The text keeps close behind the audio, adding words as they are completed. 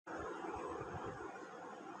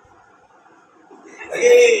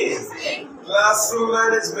Again, classroom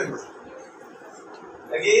management.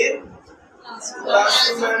 Again,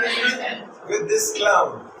 classroom management with this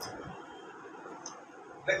clown.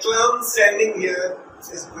 The clown standing here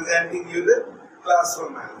is presenting you the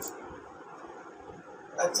classroom management.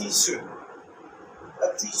 A teacher,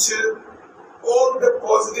 all the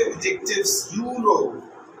positive adjectives you know.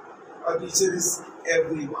 A teacher is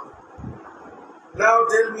everyone. Now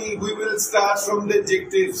tell me, we will start from the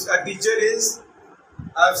adjectives. A teacher is,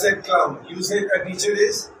 I've said clown. You said a teacher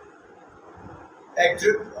is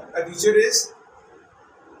actor. A teacher is,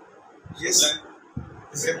 yes,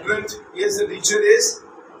 exemplary. Yes, a teacher is.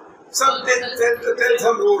 Tell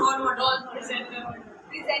some role.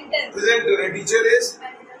 Presenter. A teacher is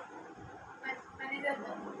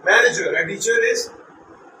manager. A teacher is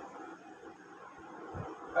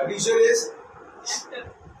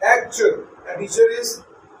actor. A teacher is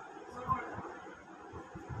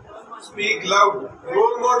speak loud.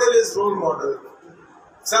 Role model is role model.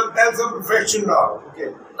 Tell some profession now.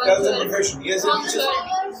 Okay. Tell some profession. Yes, a teacher.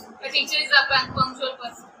 A teacher is a punctual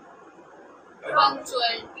person.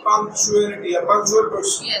 Punctuality. A punctual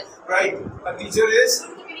person. Yes. Right. A teacher is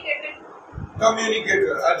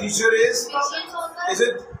communicator. A teacher is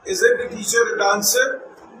it a teacher a dancer?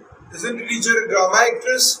 Isn't a teacher a drama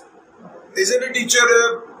actress? Isn't a teacher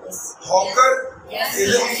a hawker? Yes.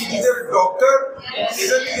 Isn't a teacher a doctor? Yes.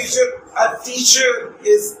 Isn't a teacher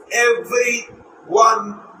is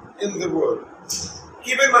everyone in the world.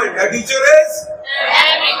 Keep in mind, a teacher is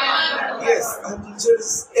everyone. Yes, a teacher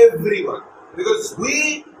is everyone. Because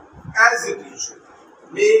we as a teacher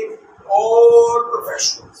make all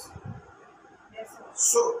professionals.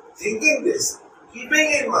 So thinking this,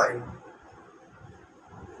 keeping in mind,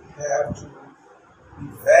 we have to be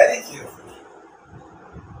very careful.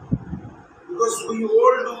 Because we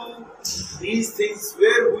all do these things.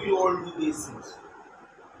 Where we all do these things?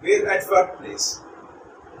 Where, at what place?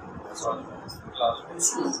 In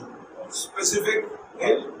school. Specific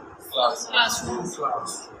in Classroom.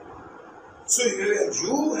 class. So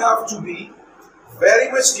you have to be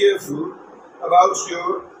very much careful about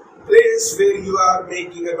your place where you are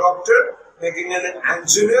making a doctor, making an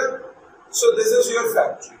engineer. So this is your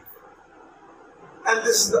factory. And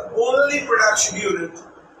this is the only production unit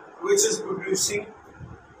which is producing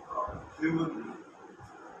human beings.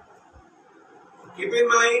 Keep in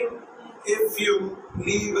mind, if you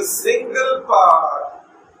leave a single part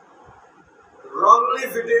wrongly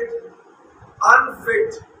fitted,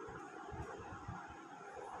 unfit,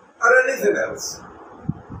 or anything else,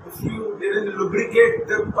 if you didn't lubricate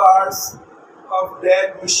the parts of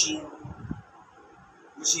that machine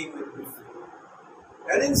will be failed.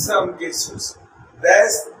 And in some cases,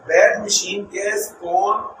 that machine can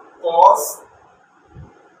cause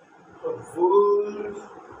a world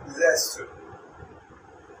disaster.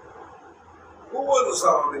 Who was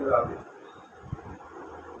Osama bin Laden?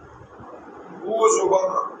 Who was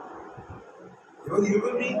Obama? They were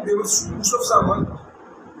human beings, they were students of someone.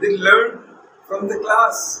 They learned from the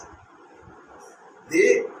class.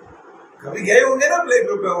 They कभी गए होंगे ना play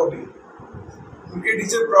group में वो भी उनके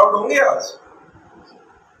teacher proud होंगे आज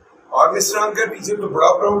और मिस्टर अंकल टीचर तो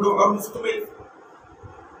बड़ा प्राउड होगा मुफ्त में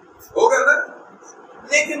होगा ना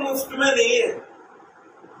लेकिन मुफ्त में नहीं है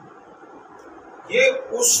ये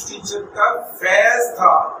उस टीचर का फैज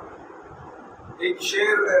था एक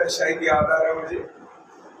शेर शायद याद आ रहा है मुझे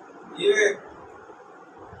ये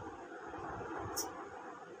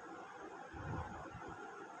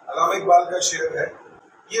अल्लामा इकबाल का शेर है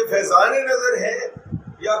ये फैजान नजर है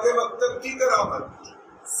या कि मकतब की करामत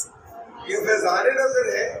ये फैजान नजर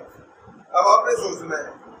है अब आपने सोचना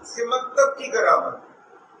है कि मकतब की करामत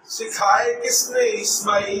सिखाए किसने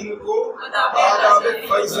इस्माइल को आदाब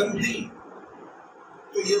फैजंदी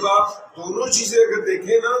तो ये बात दोनों चीजें अगर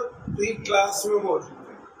देखें ना तो ये क्लास में मौजूद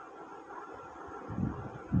है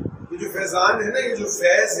ये जो फैजान है ना ये जो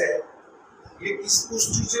फैज है ये उस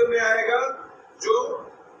टीचर में आएगा जो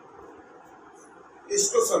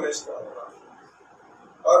इसको समझता होगा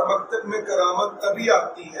और मकतब में करामत तभी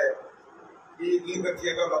आती है ये यकीन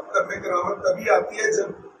रखिएगा मकतब में करामत तभी आती है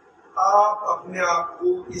जब आप अपने आप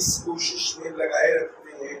को इस कोशिश में लगाए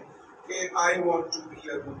रखते हैं कि I want to be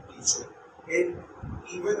a good teacher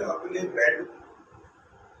even अपने बेड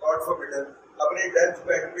गॉड फॉरबिडन अपने डेथ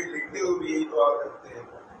बेड पे लेटे हुए भी यही दुआ करते हैं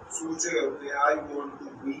सोच रहे होते हैं I want to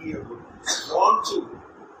be a good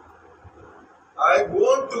I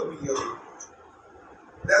want to be a good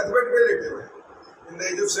death bed पे लेटे हुए in the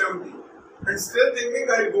age of 70 and still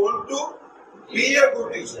thinking I want to be a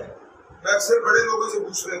good teacher. मैं अक्सर बड़े लोगों से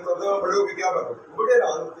पूछ लेता था बड़े होके क्या बनोगे बड़े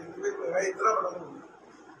रात होते हैं मैं इतना बड़ा हूँ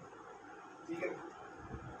ठीक है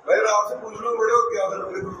भाई आपसे पूछ लो बड़े हो क्या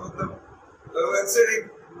बनोगे तुम, मतलब अक्सर एक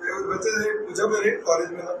बच्चे से पूछा मैंने कॉलेज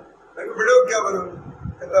में था, मैंने बड़े हो क्या बनोगे,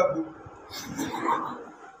 कहता अब्दू।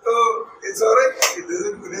 तो it's alright,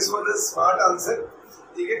 this was a smart answer,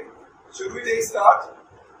 ठीक है। Should we take start?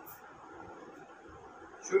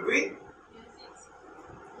 Should we?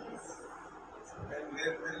 And we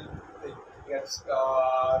will get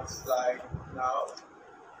start slide now.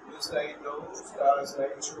 New slide, no, start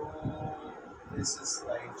slide show. This is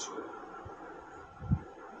slide show.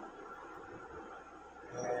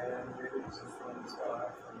 And maybe this is from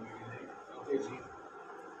start from beginning. Okay, G.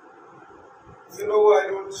 You know, I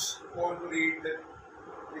don't want to read that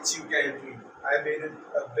which you can't read. I made it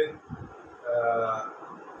a bit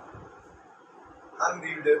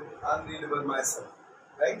unreadable myself,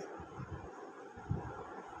 right?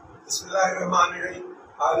 Bismillahirrahmanirrahim.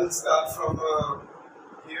 I will start from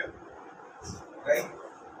here, right?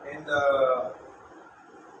 And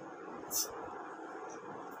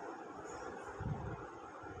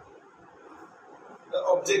the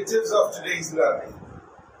objectives of today's learning.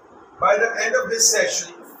 By the end of this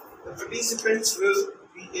session, the participants will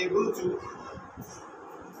be able to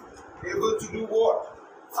do what?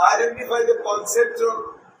 Identify the concepts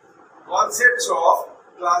of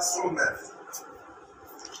classroom management.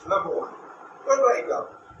 Number one, don't write down.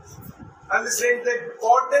 Understand the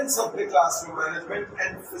importance of the classroom management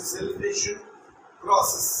and facilitation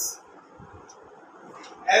process.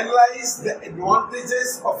 Analyze the advantages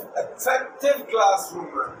of effective classroom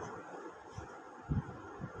management.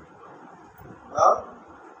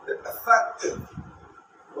 The effective.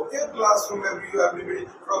 Okay, classroom, everybody,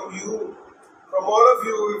 from all of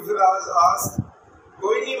you, if you ask,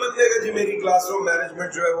 कोई नहीं मानेगा जी मेरी classroom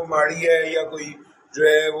management जो है वो माड़ी है या कोई जो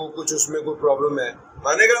है वो कुछ उसमें कोई प्रॉब्लम है,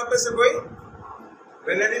 मानेगा आप में से कोई?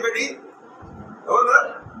 Will anybody? हो ना?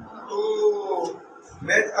 तो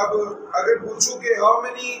मैं अब अगर पूछूं कि how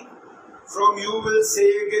many from you will say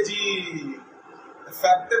कि जी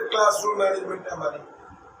effective classroom management है हमारी?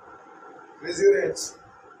 Raise your hands.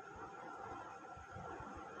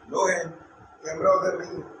 No hand. Camera उधर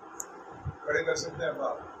नहीं है, खड़े कर सकते हैं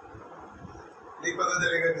आप, नहीं पता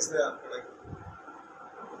चलेगा किसने आप खड़े।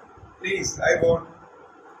 प्लीज आई वॉन्ट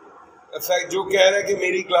इफेक्ट, जो कह रहा है कि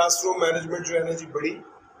मेरी क्लासरूम मैनेजमेंट जो है ना जी बड़ी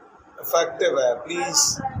इफेक्टिव है, प्लीज।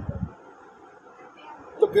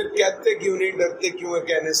 तो फिर कहते क्यों नहीं, डरते क्यों है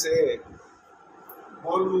कहने से?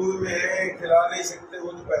 बोल रूल में है, खिला नहीं सकते,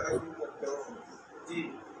 वो तो पैदा क्यों करते हो जी?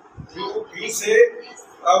 You say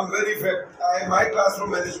I'm very effective. My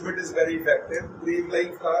classroom management is very effective. Breathe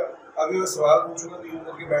like her. अभी मैं सवाल पूछूंगा तो यूं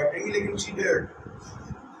करके बैठेंगी, लेकिन she did.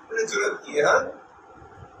 मैंने जरूरत की है, हाँ?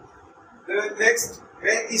 Next,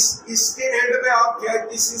 मैं इसके एंड में आप क्या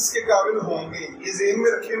किस चीज के काबिल होंगे ये ज़हन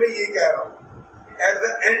में रखे, मैं ये कह रहा हूँ। At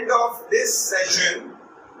the end of this session,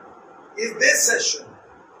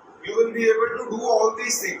 you will be able to do all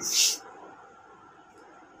these things.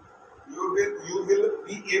 You will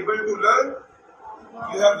be able to learn.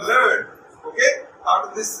 You have learned, okay?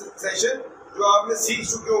 After this session, जो आपने सीख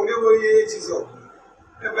चुके होंगे वो ये चीजें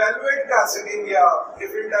होंगी। Evaluate कर सकेंगे आप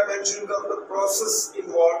different dimensions of the process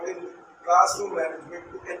involved in classroom management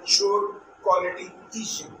to ensure quality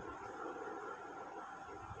teaching.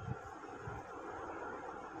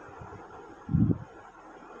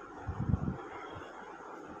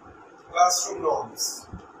 Classroom norms.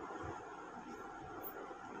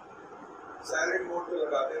 Silent mode पे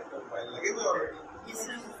लगा दे, प्रोफाइल लगे में ऑलरेडी,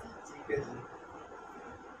 ठीक है जी।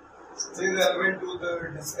 This is relevant to the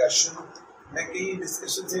discussion. मैं कहीं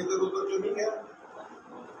डिस्कशन से इधर उधर तो नहीं गया,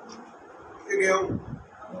 गया हूँ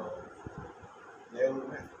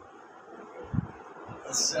मैं।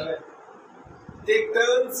 चले, take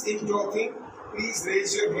turns in talking. Please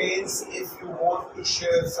raise your hands if you want to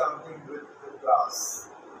share something with the class.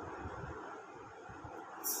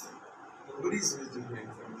 Nobody's raising their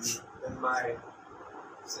hand from you. In my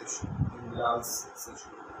session, in Bilal's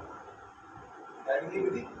session.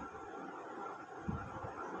 Anybody?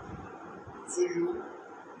 So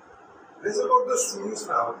this is about the students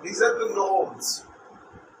now. These are the norms,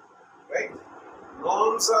 right?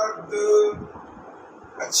 Norms are the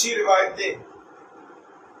अच्छी रिवायतें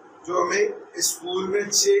जो हमें school में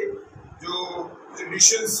अच्छे जो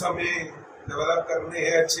traditions हमें develop करने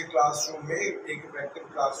हैं अच्छे क्लासरूम में, एक इफेक्टिव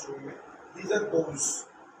क्लासरूम में। These are those.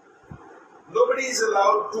 Nobody is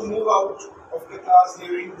allowed to move out of the class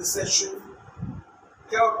during the session.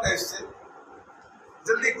 क्या होता है इससे?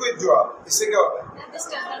 जल्दी क्विक जवाब, इससे क्या होता है?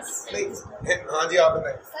 नहीं, हाँ जी आप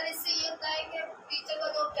बताएं। सर इससे ये होता है कि टीचर का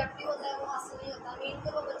जो ऑब्जेक्टिव होता है वो हासिल नहीं होता, मेन तो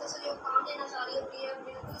वो बच्चों से जो काम लेना चाह रही होती है।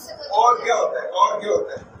 और क्या होता है? और क्या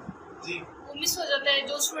होता है? जी वो मिस हो जाता है।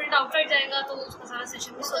 जो स्टूडेंट आउटसाइड जाएगा तो उसका सारा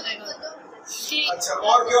सेशन मिस हो जाएगा। कि अच्छा,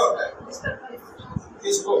 और क्या होता है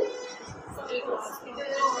इसको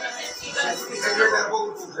टेम्पो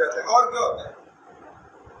टूट जाता है। और क्या होता है?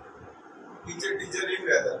 टीचर ही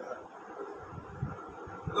रह जाता है।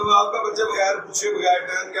 तो आपका बच्चा बगैर पूछे बगैर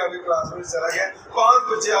टर्न के आपके क्लास में चला गया, 5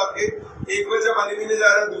 बच्चे आपके, एक बच्चा पानी पीने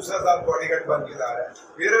जा रहा है, दूसरा साथ बॉडीगार्ड बन के जा रहा है।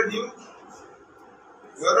 Where are you?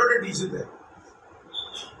 You are not a teacher है।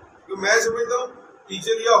 तो मैं समझता हूँ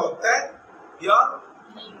टीचर या होता है या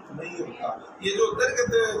नहीं होता। ये जो होता है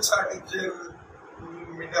कहते हैं अच्छा टीचर,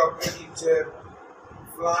 मीडियोक्रे टीचर,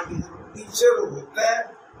 फलाना टीचर, टीचर होता है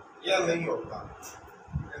या नहीं होता,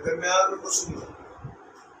 दरम्यान में कुछ नहीं होता।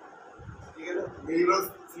 ठीक है ना, मेल और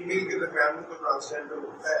फीमेल के दरम्यान में तो ट्रांसजेंडर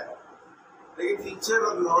होता है, लेकिन टीचर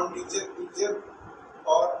और नॉन टीचर, टीचर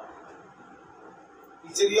और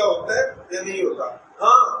टीचर या होता है या नहीं होता।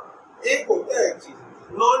 हाँ, एक होता है, एक चीज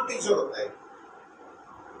नॉन टीचर होता है।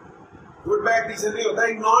 गुड बैड टीचर नहीं होता,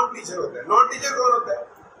 एक नॉन टीचर होता है। नॉन टीचर कौन होता है?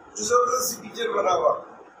 जो जबरदस्ती टीचर बना हुआ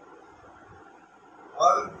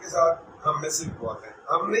और उनके साथ हम में से बहुत है।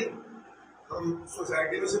 हम नहीं, हम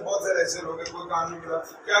सोसाइटी में से बहुत सारे ऐसे लोग हैं, कोई काम नहीं मिला,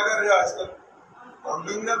 क्या कर रहे हैं आजकल? हम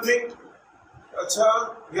डूइंग नथिंग। अच्छा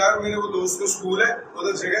यार, मेरे वो दोस्त को स्कूल है,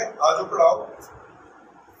 उधर जगह आज पढ़ाओ।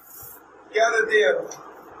 क्या देते हैं?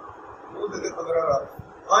 वो देते 15 लाख।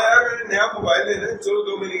 हाँ यार, मैंने नया मोबाइल लेना है, चलो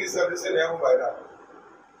 2 महीने की सर्विस से नया mobile uh.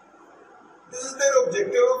 This is there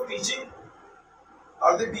objective of teaching.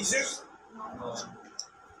 Are they teachers?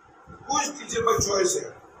 कुछ टीचर पर चॉइस है,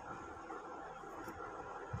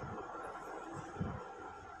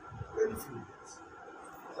 very few.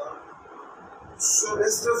 So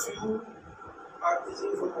rest of you are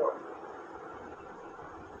teaching for what?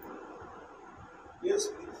 Yes,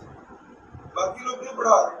 please. बाकी लोग क्यों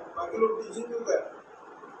पढ़ा रहे हैं? बाकी लोग टीचिंग क्यों कर रहे हैं?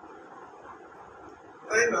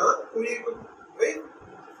 नहीं ना, कोई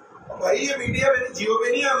भाई ये मीडिया मैंने जियो में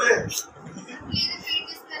नहीं आना है।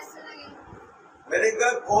 मैंने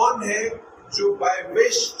कहा कौन है जो बाय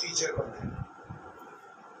विश टीचर बनता है?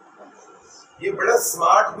 ये बड़ा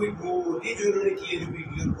स्मार्ट कोई मूव होती है जो इन्होंने की है, जो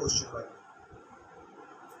वीडियो क्वेश्चन वाली।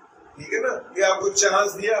 ठीक है ना, ये आपको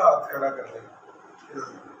चांस दिया, हाथ खड़ा कर लेगा।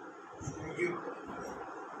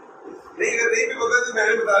 नहीं अगर नहीं भी पता तो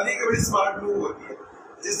मैंने बता दिया कि बड़ी स्मार्ट मूव होती है।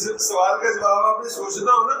 जिस सवाल का जवाब आपने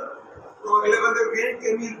सोचना हो ना, तो अगले बंदे को कहें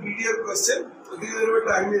can you repeat your question, तो उतनी देर में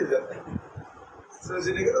टाइम मिल जाता है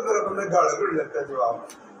सोचने का, तो मेरा बंदा गाड़ा उड़ जाता है जवाब।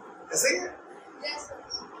 ऐसा ही है।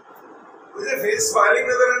 मुझे फेस स्माइलिंग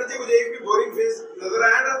नजर आनी चाहिए, मुझे एक भी बोरिंग फेस नजर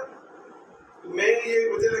आया ना तो मैं ये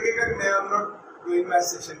मुझे लगेगा कि मैं I am not doing my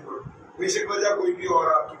session good. बेशक वजह कोई भी और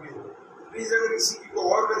आपकी भी हो, प्लीज अगर किसी की को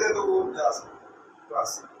और वजह तो वो जा सकते क्लास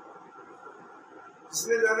से।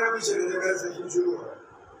 जिसने जाना अभी चले जाएगा, सेशन शुरू हो रहा है।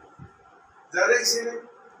 जाना किसी ने?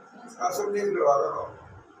 आप सब नहीं करवा रहा हूँ।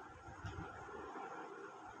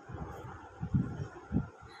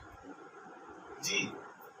 जी,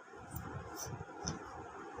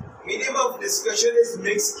 medium of discussion is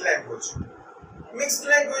mixed language. Mixed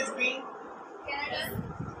language mean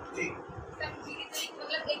जी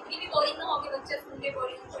मतलब एक भी बोरिंग ना हो कि बच्चे सुन के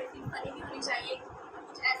बोरिंग, थोड़ी सी फनी भी होनी चाहिए,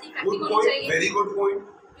 कुछ ऐसी good प्रैक्टिस होनी point, चाहिए। very good point.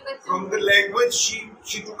 From the language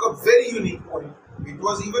she took a very unique point. It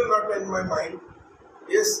was even not in my mind.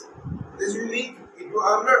 Yes, it is unique. I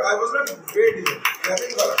was not great in it.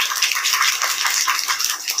 Nothing but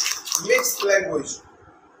mixed language.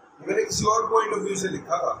 मैंने किसी और point of view से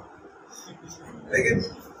लिखा था, लेकिन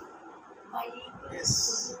yes,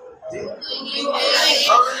 जी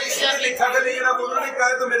मैंने लिखा था, लेकिन अब उन्होंने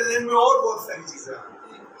कहा तो मेरे ज़हन में और बहुत सारी चीजें आ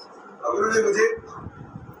गई। अब उन्होंने मुझे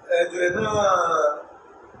जो है ना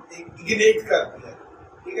इग्नाइट कर दिया,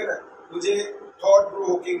 ठीक है ना, मुझे थॉट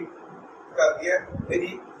प्रोवोकिंग कर दिया,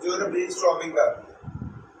 मेरी जो है ना ब्रेनस्टॉर्मिंग कर दिया।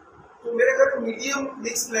 तो मेरे ख्याल में medium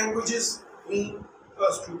mixed languages mean a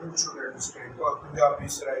student should understand, or Punjabi,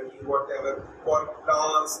 Saraiki, whatever, or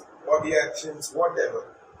dance, body actions, whatever.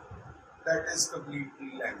 That is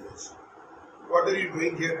completely language. What are you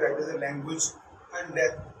doing here? That is a language. And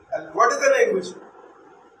what is the language?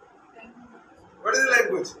 What is the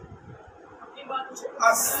language?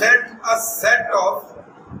 A set of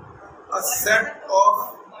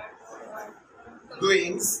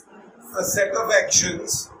doings, a set of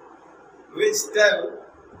actions which tell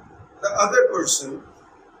the other person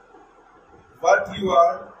what you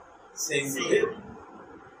are saying to him.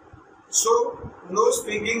 So, no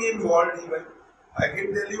speaking involved even. I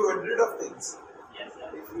can tell you 100 of things.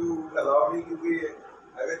 If you allow me, क्योंकि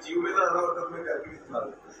अगर जीव में ना आना हो तो मैं करके भी सुना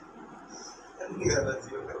दूँ। नहीं आता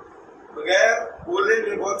जीव में। बगैर बोले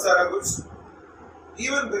में बहुत सारा कुछ,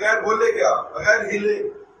 even बगैर बोले क्या, बगैर हिले,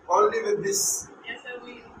 only with this.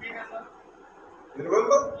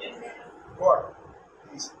 Remember? What?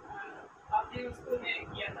 Please. आपने उसको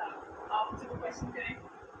किया था, आप मुझे कोई क्वेश्चन करें।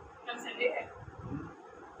 कल संडे है,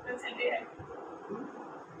 कल संडे है,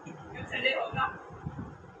 कल संडे होगा,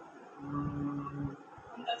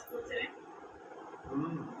 हम 10 को चलें।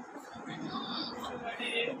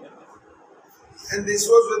 And this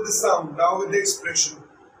was with the sound, now with the expression.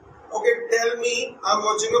 Okay, tell me, I'm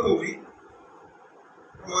watching a movie.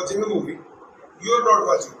 I'm watching a movie. You are not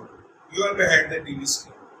watching a movie. You are behind the TV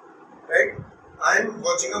screen. Right? I'm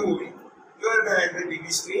watching a movie. You are behind the TV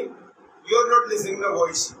screen. You are not listening to the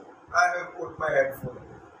voice. I have put my headphone.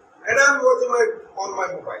 And I'm watching on my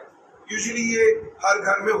mobile. Usually ये हर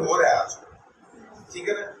घर में हो रहा है आजकल. ठीक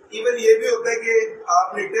है ना? इवन ये भी होता है कि आप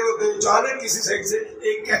लेटे होते हो, अचानक किसी साइड से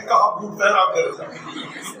एक क्या कहा फूटता है, आप कर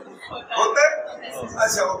होता है?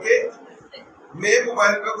 अच्छा, ओके, मैं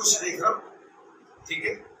मोबाइल पे कुछ देख रहा हूँ, ठीक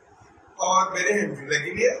है, और मेरे हैंड फ्री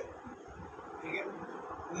लगी हुई है, ठीक है।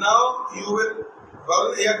 नाउ यू विल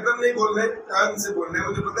एकदम नहीं बोलना है, कान से बोलना है।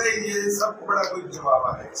 मुझे पता है ये सबको बड़ा कोई जवाब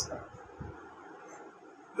आ रहा है इसका।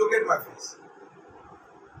 Look at my face.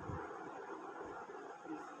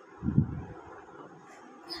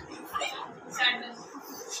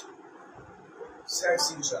 Sad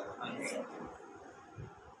scene, sir.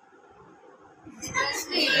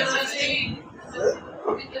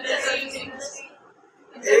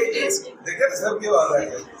 देखा सब क्यों आ रहा है?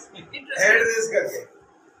 Head raise करके.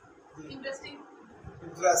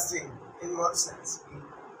 Interesting. In what sense?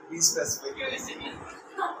 Be specific.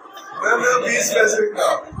 No, be specific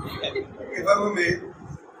now. If I'm a male.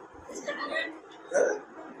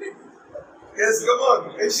 Yes, come on.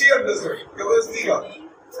 If she understood. Come on, speak up.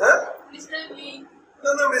 Huh? Mr. Bean. No,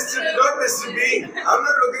 not Mr. Bean. I'm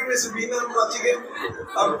not looking at Mr. Bean. I'm watching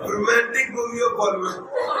a romantic movie of Bollywood.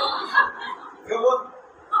 Come on.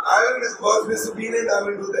 I will watch Mr. Bean and I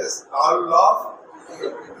will do this. I'll laugh.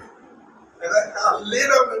 And I'll lay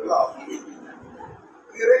down and laugh.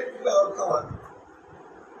 Great laugh. Come on.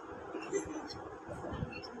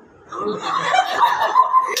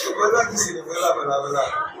 बोला किसी ने, बोला।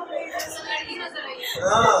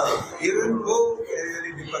 हाँ, heroine को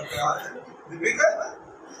दीपिका है ना,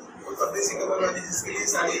 वो परदेसी कमर वाली जिसके लिए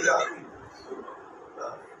साड़ी जाती।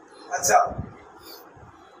 अच्छा,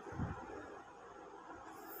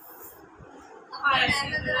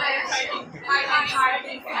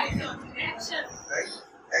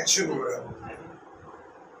 एक्शन हो रहा है।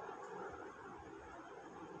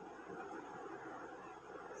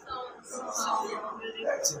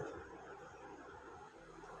 That's it.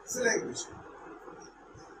 It's a language.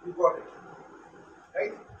 You got it.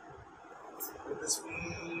 Right? With the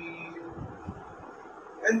speed.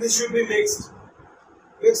 And this should be mixed.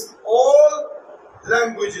 Mixed all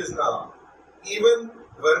languages now. Even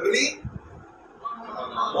verbally,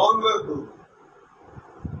 non-verbal.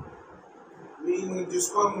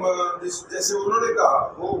 जिसको हम जैसे उन्होंने कहा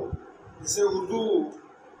वो जैसे उर्दू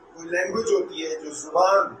कोई लैंग्वेज होती है जो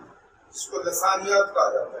जुबान जिसको लसानियात कहा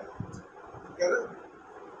जाता है, क्या ना,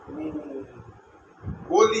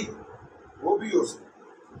 बोली वो भी हो सकती है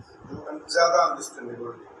जो ज्यादा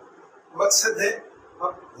अंडरस्टैंडेबल। मकसद है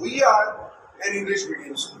we are an English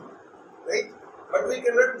medium school, right? But we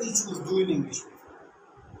cannot teach Urdu in English medium.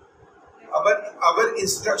 Our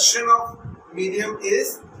instruction of medium is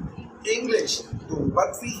English,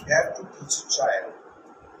 but we have to teach a child.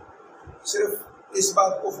 सिर्फ इस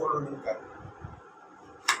बात को फॉलो नहीं करना।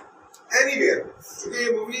 Anywhere, क्योंकि ये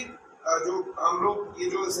मूवी जो हम लोग ये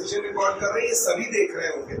जो सेशन रिकॉर्ड कर रहे हैं ये सभी देख रहे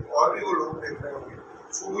होंगे और भी वो लोग देख रहे होंगे।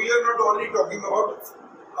 So we are not only talking about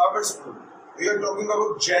our school, we are talking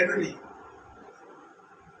about generally.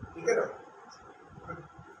 ठीक है ना?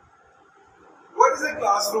 What is a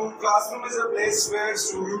classroom? Classroom is a place where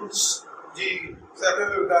students, ji sir ने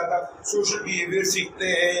बताया था, सोशल बिहेवियर सीखते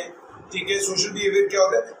हैं। ठीक है, सोशल बिहेवियर क्या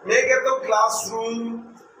होता है? मैं कहता हूँ क्लासरूम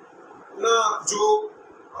ना जो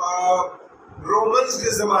रोमन्स के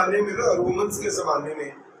जमाने में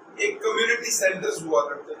एक कम्युनिटी सेंटर्स हुआ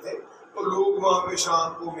करते थे, तो लोग वहाँ पे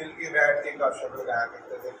शाम को मिलके बैठ के गपशप लगाया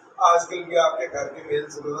करते थे। आजकल भी आपके घर के मेल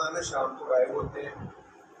रोजाना शाम को गायब होते हैं।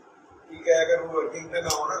 ठीक है, अगर वो वर्किंग पे ना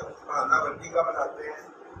हो ना, खाना वर्किंग का बनाते हैं।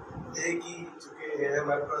 एक ही चुके हैं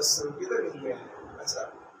हमारे पास, किधर नहीं है? अच्छा,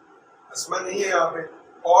 असमा नहीं है यहाँ पे,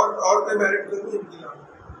 और मैं मैरिट करूँ इनकी नाम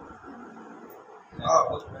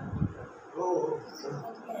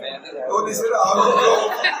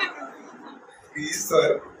प्लीज सर।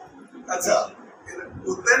 अच्छा,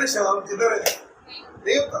 उतना ना शाम किधर है?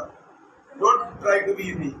 नहीं होता। Don't try to be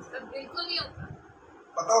unique. बिल्कुल नहीं होता।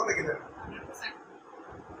 पता होता किधर?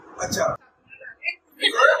 अच्छा,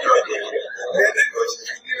 मैंने कोशिश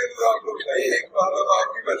की, आपको बताइए, एक बात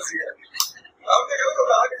आपकी मर्जी है। आपने कहा तो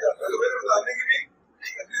कहा नहीं जाता, तो मैंने बताने के लिए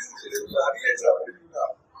बता दिया ऐसा आपने कहा।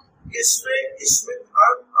 इसमें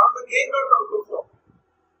I'm again not out of law।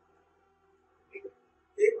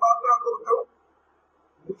 एक बात मैं आपको बताऊं,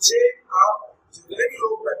 मुझे आप जितने भी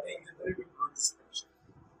लोग बैठे हैं, जितने भी पार्टिसिपेंट्स,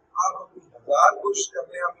 आप अपनी 1000 कोशिश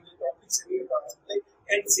करने आप मुझे टॉपिक से नहीं बता सकते।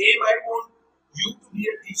 And same I want you to be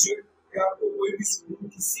a teacher कि आपको कोई भी स्टूडेंट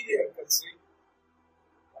किसी भी हरकत से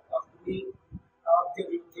अपनी आपके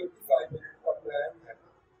जो 35 मिनट का प्लान है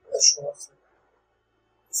बड़ा शॉर्ट से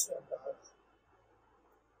उसमें कहा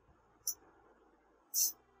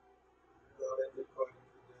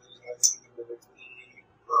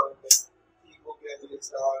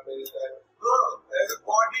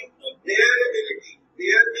according to their ability,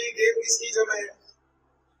 their में देव किसकी जगह है?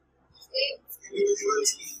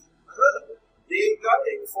 इंडिविजुअल्स की। देव का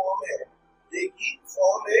एक फॉर्म है, देव की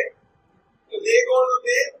फॉर्म है, तो देव कौन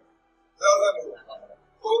होते हैं? ज्यादा लोग।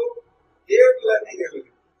 तो देव लर्निंग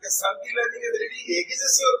एबिलिटी, क्या सबकी लर्निंग एबिलिटी एक ही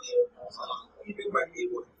जैसी होती है? फिर मैं ये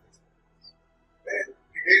बोल, मैं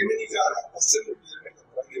डिटेल में नहीं जा रहा, क्वेश्चन डिटेल में कर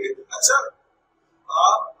रहा। अच्छा,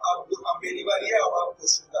 अब मेरी बारी है, अब आप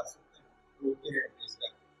क्वेश्चन कर सकते हैं।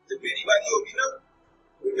 जब मेरी बारी होगी ना,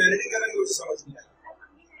 कोई मैंने नहीं करेंगे, मुझे समझ नहीं आया,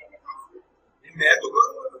 मैं तो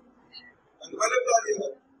करूँगा, मैंने बता दिया।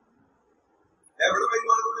 मैं बड़ा भाई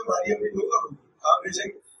मानूँ, मैं बारी अपनी लूंगा, आप बेशक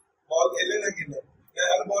बॉल खेले ना खेले, मैं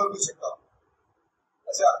हर बॉल को सकता हूँ।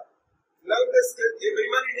 अच्छा, लर्न द स्किल, ये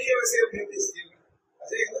बेईमानी नहीं है वैसे अपने स्किल में,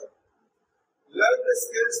 अच्छा है ना? Learn the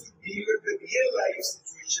skills to deal with the real life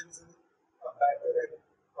situations in a better and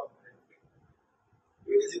competent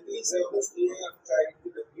वे। ये जितनी सर्विस दी है आप trying to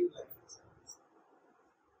the real life service,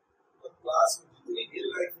 तो क्लास में जितनी रियल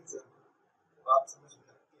लाइफ सर्विस बात समझ में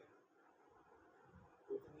आती है,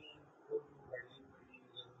 उतनी बड़ी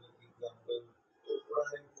एग्जाम्पल तो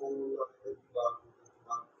पुराने कोड और बात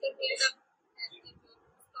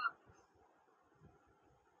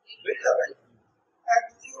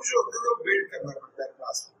एटीट्यूड जो होता है वो बिल्ड करना पड़ता है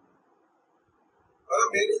क्लास में। अगर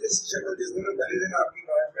मेरी जैसी शक्ल जिस दिन पहले दिन आपकी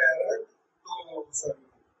क्लास में आया ना, तो सॉरी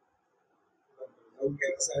उनके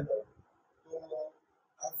पास आया था, तो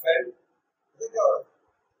आप फैल क्या हो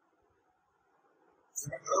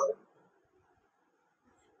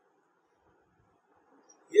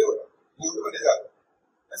ये होगा बोर्ड बने जा रहा है।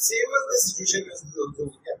 Same was the situation with the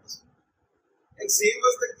campus, and same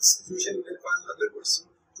was the situation with one other person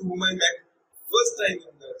to whom I met first time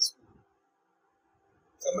in the school.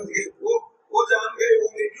 समझ गए? वो जान गए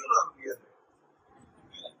होंगे क्यों नाम लिया था?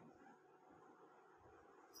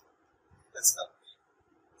 ऐसा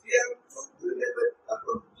we have to deliver a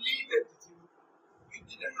complete attitude. You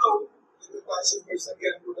didn't know that the passing person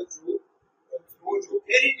can put a joke or throw a joke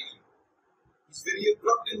anytime. He's very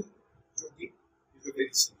abrupt in joking. He's a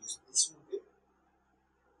very serious person. Okay?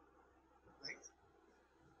 Right?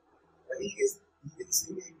 But he can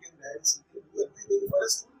sing, he can dance, he can do everything for a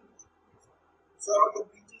student. So I'm a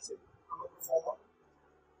complete teacher. I'm a performer.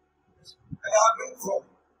 And I've been performing.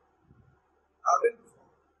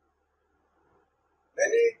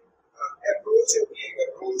 मैंने approach होती है,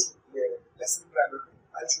 lesson planner में,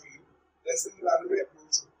 I'll show you. Lesson planner में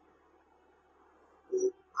approach होती है। तो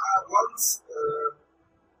once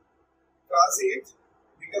class 8,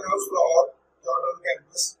 Beacon House Floor, Jordan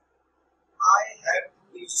campus, I had to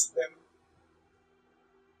teach them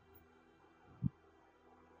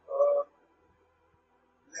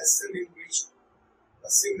lesson in which a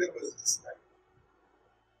singer was described.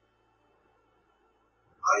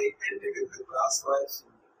 I ended in the class 5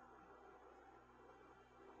 singer.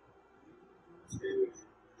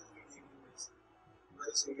 My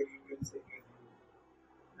singer, you can sing it.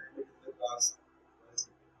 I ended in the class 5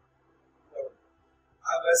 singer. So,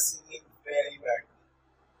 I was singing very badly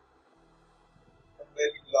and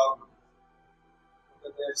very loud.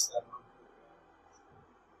 But there's someone.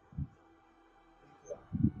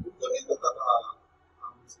 उनको नहीं पता था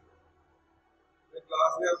मैं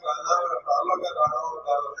class में गाना डाला का गा रहा हूँ,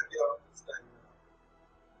 डाला था कि आप इस टाइम में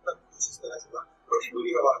तब कुछ इस तरह से बड़ी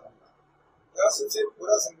बुरी आवाज आता है। क्या सबसे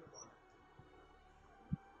बुरा सिंगर कौन है?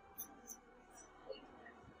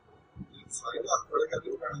 सॉरी ना, थोड़े का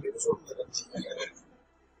जो गाने को छोड़ देगा।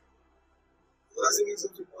 बुरा सिंगर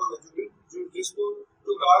सबसे कौन है? जो जिसको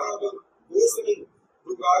जो गा रहा हो तो दोस्त नहीं,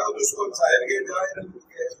 जो गा रहा हो तो उसको शायर के जाए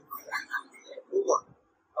वो कौन?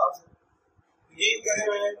 आप यही करें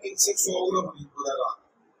मैं इनसे 100 गुना बुरा गा,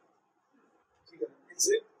 ठीक है,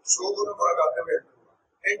 इनसे 100 गुना बुरा गाते हुए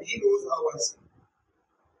and he knows how I सिंग।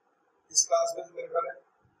 इस क्लास में मेरे ख्याल है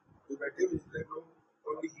जो बैठे हुए जितने लोग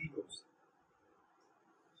ओनली ही नोज,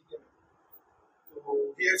 ठीक है। तो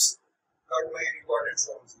he has got my recorded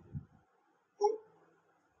songs. तो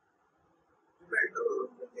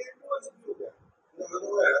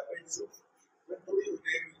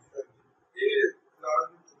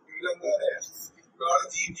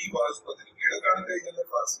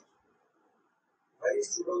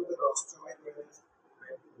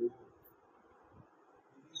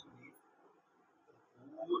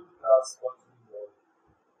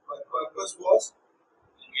Purpose was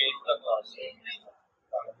Engage the class.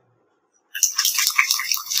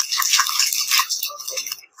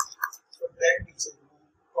 So that teacher who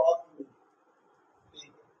taught me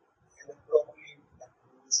take an appropriate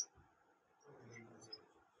approach to the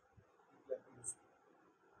language.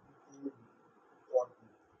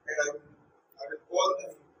 And I will call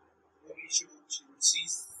them. Maybe she would see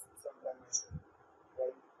sometime I should.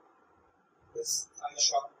 Right? This I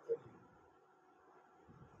shot for you.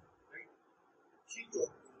 Right? She told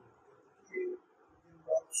me.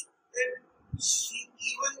 And she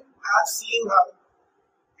even I've seen her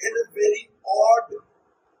in a very odd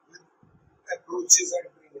approaches and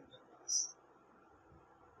bring in the class.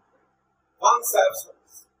 Once I've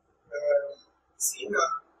seen her,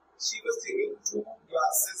 she was taking 2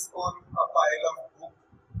 glasses on a pile of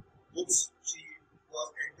books. She was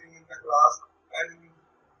entering in the class, and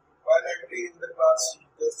while entering in the class, she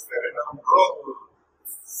just fell down.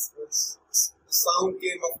 The sound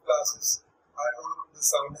came of classes. I don't know if the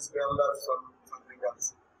sound is bell or something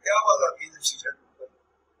else. क्या आवाज आती है जब शीशा टूटता है?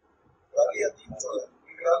 गाली आती है तो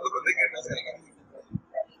निकाल दो बंदे के नजर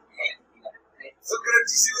सब करंट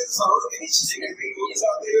जिससे वो साउंड के नीचे शीशे के वो भी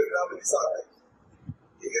साथ है और भी साथ है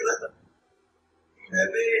ठीक है ना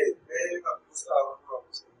मैं अब उसका आपको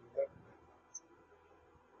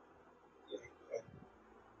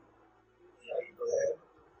यही तो है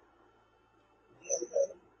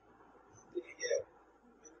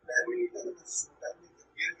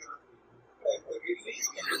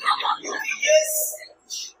Yes.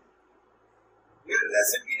 Your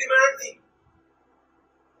lesson की डिमांड थी.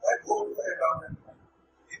 I won't try down and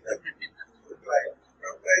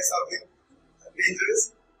try something dangerous.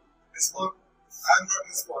 I'm not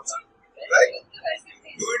responsible. Right?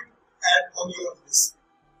 Do it and on your list.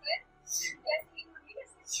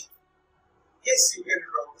 Yes, you can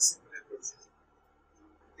drop the simple approaches.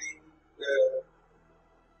 The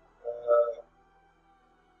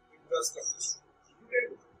interest of the student. You can do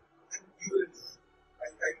it. And you will do it.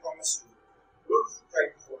 I promise you. Don't try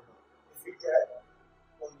to hold on. If you try,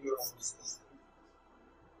 on your own business.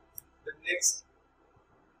 The next.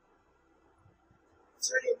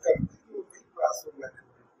 So you come to a big classroom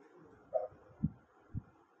management.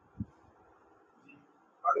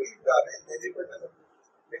 How do you do it? Magic button.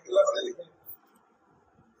 Make a lot of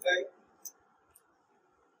right?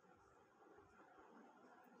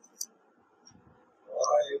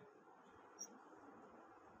 Why?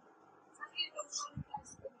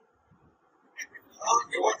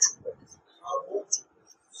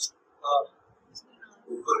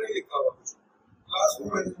 ऊपर नहीं लिखा हुआ classroom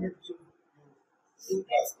management जी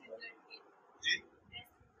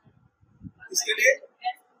इसके लिए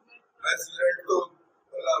resident तो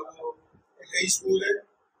वो कई school है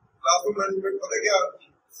क्लासरूम मैनेजमेंट पता क्या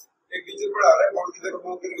एक टीचर पढ़ा रहा है बोर्ड की तरफ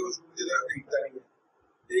मुंह करके वो स्कूल की तरफ देखता नहीं है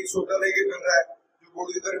एक सोटा लेके कर रहा है जो बोर्ड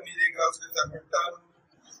की तरफ नहीं देख रहा उसके साथ मिलता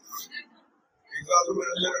एक क्लासरूम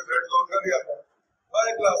मैनेजमेंट रेड जोन का भी आता है हर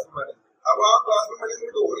क्लासरूम मैनेजमेंट अब वहाँ क्लासरूम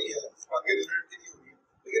मैनेजमेंट हो रही है बाकी रिजल्ट की नहीं हो रही है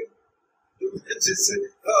लेकिन जिससे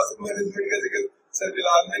क्लासरूम मैनेजमेंट का जिक्र सर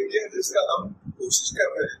बिलाल ने किया जिसका हम कोशिश कर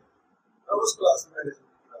रहे हैं हम उस classroom management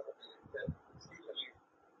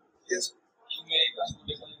yes You make a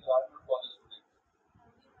suitable environment for the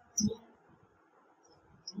student.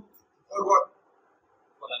 For what?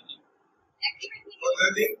 For learning. For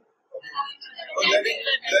learning? For learning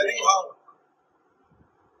how?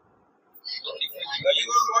 Learning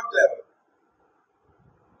on what level?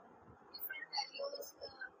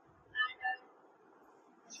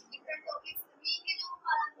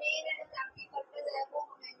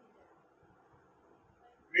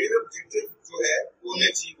 Main objective जो है वो मैं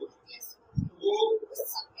अचीव हो वो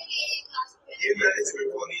ये मैनेजमेंट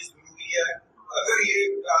होनी जरूरी है अगर ये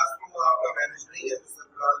क्लासरूम आपका मैनेज नहीं है तो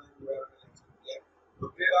सरकार ने तो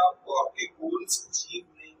फिर आपको आपके गोल्स अचीव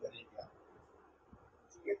नहीं करेगा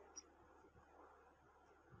ठीक है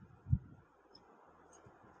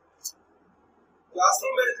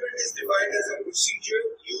Classroom management is defined as a procedure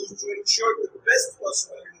used to ensure the best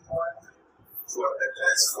possible environment for the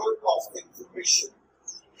transfer of information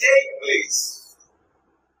take place.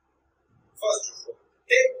 First of all,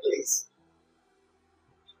 take place.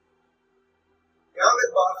 यहाँ पे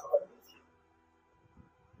बात करनी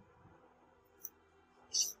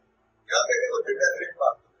यहाँ पे तो फिर डेफिनेट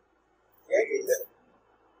बात है यही है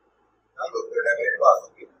हम लोग तो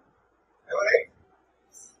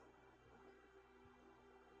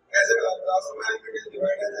environment is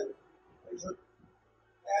divided as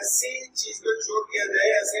ऐसी चीज को इंश्योर किया जाए,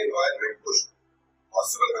 ऐसे एनवायरनमेंट को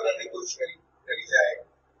पॉसिबल बनाने की कोशिश करी जाए,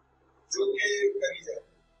 जो कि करी जाए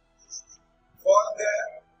for the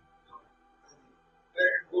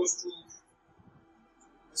that it goes to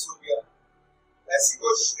dystopia. ऐसी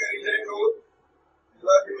कोशिश करी जाए तो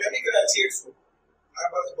मैं भी कराची हूँ, I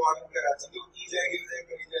was born in Karachi, जो की जाएगी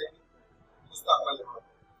करी जाएगी मुस्तकबिल में।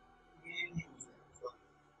 ये नहीं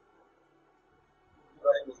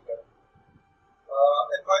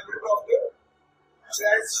environment of the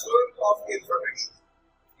transfer of information.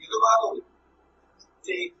 ये तो बात होगी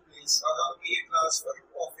take place अगर ये transfer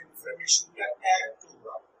of information का act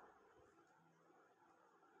होगा,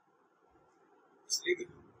 इसलिए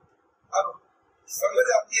अब समझ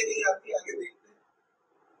आती है नहीं आती आगे देखते हैं।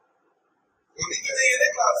 होनी तो चाहिए ना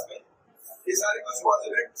क्लास में ये सारे कुछ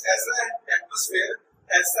पॉजिटिव, ऐसा एटमॉस्फेयर,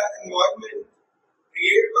 ऐसा एनवायरनमेंट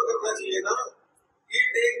क्रिएट तो करना चाहिए ना, ये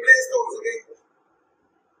टेक प्लेस तो हो सके।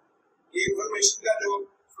 ये इंफॉर्मेशन का जो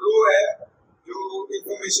फ्लो है, जो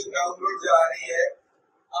इंफॉर्मेशन डाउनलोड जा रही है,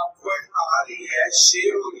 अपवर्ड आ रही है,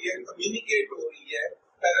 शेयर हो रही है, कम्युनिकेट हो रही है,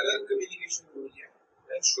 पैरेलल कम्युनिकेशन हो रही है,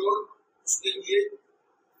 एंश्योर उसके लिए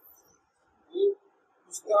वो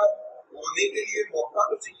उसका होने के लिए मौका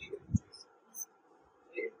तो चाहिए।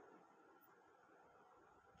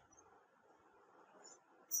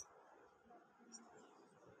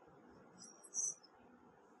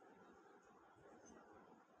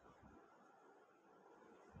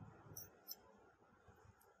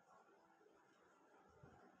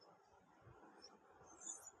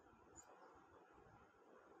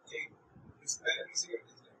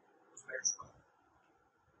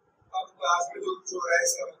 अब क्लास में जो हो रहा है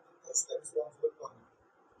इसका मतलब उसका रिस्पॉन्सिबल कौन है?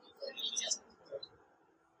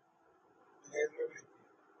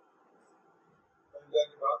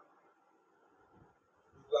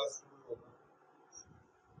 क्लास में होगा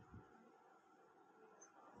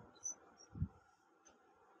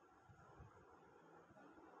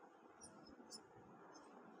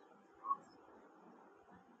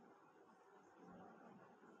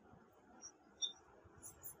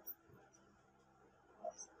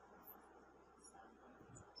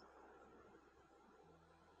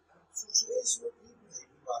इसमें भी नहीं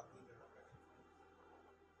बात नहीं करना पड़ेगा,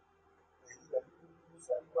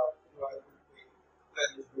 सारी बात एनवायरनमेंट पे,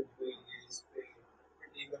 मैनेजमेंट पे, इस पे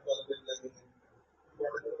टीम का पॉजिटिव लर्निंग,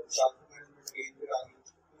 मॉडल ऑफ साथ मैनेजमेंट गेन पे आगे,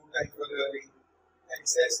 to type of learning,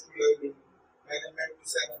 access to learning, management to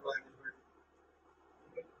self management,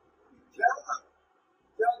 क्या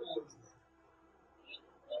क्या गोल है?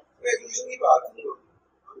 एजुकेशन की बात नहीं होती।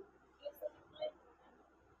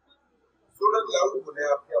 थोड़ा लाउड बोले,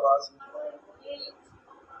 आपकी आवाज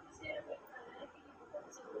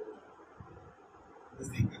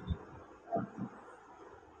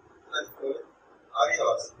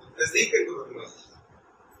नजदीक करके बोलूंगा।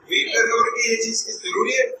 रीड करके बोल के ये चीज की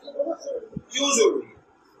जरूरी है, क्यों जरूरी है?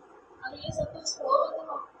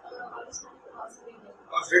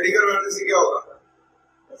 और स्टडी करवाने से क्या होगा?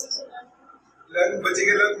 लर्न बच्चे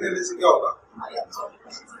के लर्न करने से क्या होगा?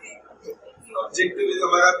 ऑब्जेक्टिव,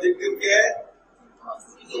 हमारा ऑब्जेक्टिव क्या है?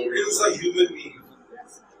 Produce a human being.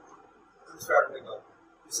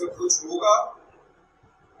 सब कुछ होगा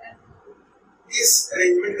इस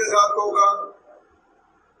अरेंजमेंट के साथ होगा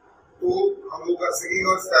तो हम वो कर सकेंगे।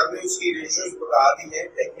 और सर ने उसकी रेशियोज बता दी है,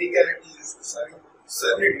 टेक्निकलिटीज उसकी सारी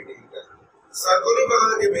सर ने डिटेल कर दी। सर को नहीं पता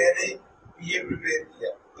था कि मैंने ये प्रिपेयर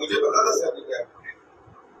किया, मुझे पता था सर ने क्या प्रिपेयर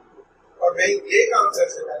किया, और मैं ये काम सर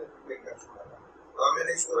से पहले प्रिपेयर कर चुका था। हाँ,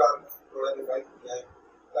 मैंने इसको थोड़ा डिवाइड किया है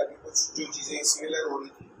ताकि कुछ जो चीजें सिमिलर होनी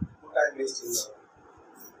थी वो टाइम वेस्ट नहीं हो।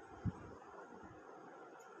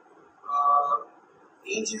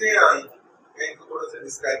 तीन चीजें आई, मैं इनको थोड़ा सा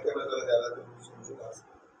डिस्क्राइब करना थोड़ा ज्यादा जरूरी समझूंगा।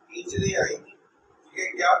 तीन चीजें आई, ठीक है?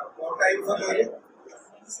 क्या? More time for learning,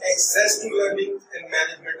 access to learning and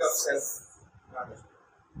management of self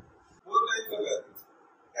management. More time for learning,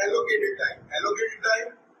 allocated time. Allocated time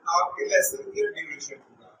आपके लेसन की ड्यूरेशन होगा।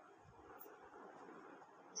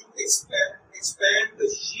 expand the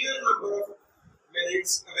sheer number of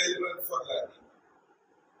minutes available for learning।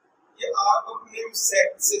 कि आप अपने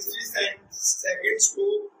 60 seconds को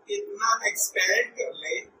इतना expand कर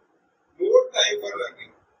लें, मोर टाइम फॉर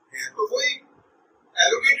लर्निंग है तो वही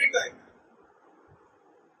एलोकेटेड टाइम है।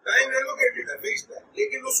 टाइम एलोकेटेड है, फिक्स्ड है,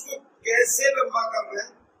 लेकिन उसको कैसे लंबा करना है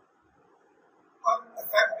और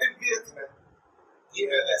इफेक्टिव भी रखना है, ये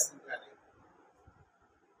है लेसन प्लानिंग,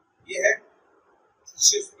 ये है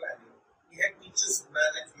टीचर्स प्लानिंग, ये है teachers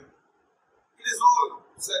management. It is all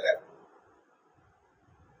set up.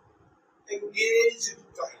 Engaged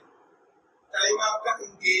time, time आपका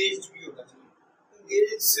एंगेज्ड भी होना चाहिए।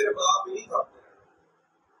 एंगेज सिर्फ आप नहीं करते हैं,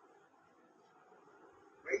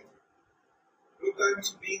 आई एम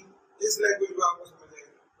स्पीकिंग इस लैंग्वेज में आपको समझ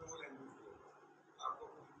आएगी तो वो लैंग्वेज आपको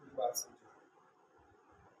पूरी बात समझ आएगी,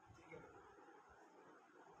 ठीक है।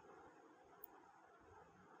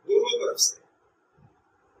 दोनों तरफ से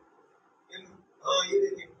हाँ ये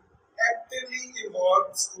देखिए, actively involve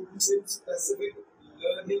students in specific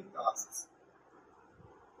learning tasks.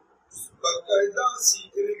 बकायदा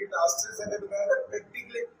सीखने के टास्क से मैंने बताया था,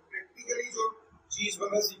 प्रैक्टिकली जो चीज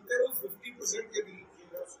बना सीखते हैं वो 50% के करीब की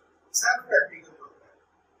है, सेल्फ प्रैक्टिकल होता है।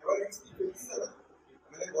 हमारे इसकी 50 है ना,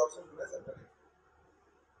 मैंने बहुत से सुना सब करें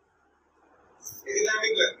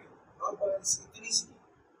एकेडमिक लर्निंग, हाँ बस इतनी सी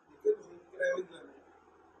लेकिन एकेडमिक लर्निंग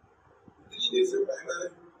इतनी देर से टाइम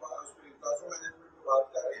मैनेजमेंट क्लासरूम मैनेजमेंट की बात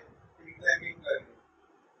कर रहे हैं। Academic learning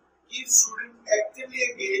keep student actively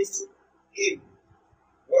engaged in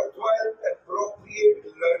worthwhile, appropriate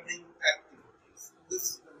learning activities. This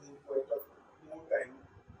is the main point of more time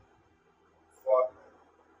for learning.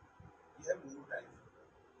 We have more time.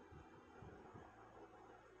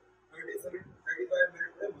 35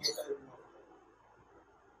 minutes में more time होगा।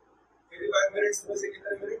 35 minutes में से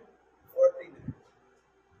कितने मिनट? 40 minutes.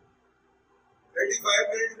 35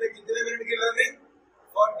 minutes में कितने minute की learning?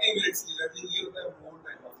 40 minutes की learning, ये होता है more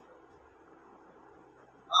time of learning.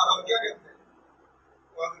 हाँ हम क्या कहते हैं?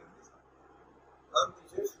 हम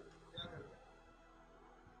टीचर्स क्या करते हैं?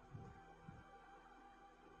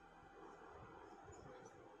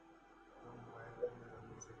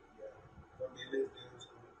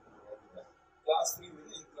 क्लास 3 में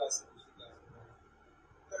एक क्लास से दूसरी क्लास में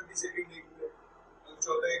 30 सेकंड एक मिनट, और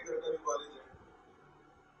 14 एकड़ का भी कॉलेज है,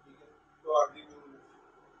 ठीक है, तो आखिरी में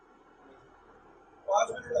 5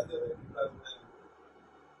 मिनट लग जाते हैं क्लास में।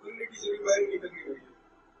 कोई टीचर की बाहर निकल के गई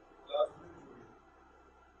क्लास में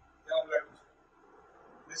क्या ब्लड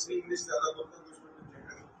वैसे इंग्लिश ज्यादा बोलते हैं, कुछ में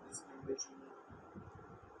जेंडर डिस्क्रिमिनेशन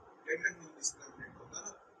जेंडर नहीं डिस्क्रिमिनेट होता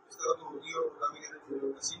ना, इस तरह तो होती है। और खुदा में कहते हैं जो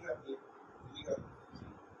नसी करती है नहीं करती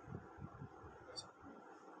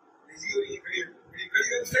बिजी हो रही है, खड़ी खड़ी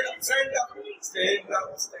stand up stand up stand up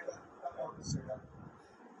stand up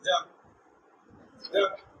jump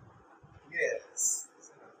jump yes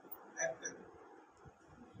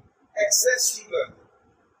access to learning.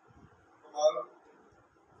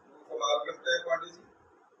 कमाल करता है पांडे जी,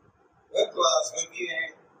 हर क्लास में भी है,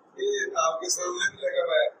 ये आपके सामने भी लगा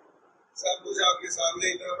हुआ है, सब कुछ आपके सामने,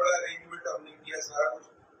 इतना बड़ा अरेंजमेंट हमने किया, सारा कुछ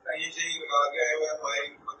कहीं से ही लगा के आए हुए हैं,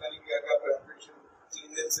 माइक पता नहीं क्या क्या प्रेपरेशन 3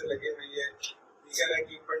 दिन से लगे हुए हैं, ठीक है ना,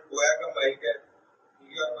 इक्विपमेंट गोया का माइक है,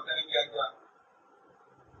 ठीक है, और पता नहीं क्या क्या।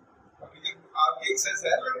 अभी तक आपकी एक्सेस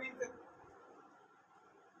है लर्निंग तक?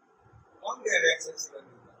 कौन कह रहा है एक्सेस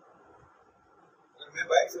लर्निंग का? अगर मैं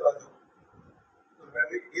बाइक चला दूं तो मैं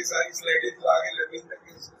भी ये सारी स्लाइडें चला के लर्निंग तक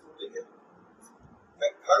सोचेंगे।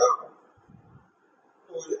 मैं खड़ा हूँ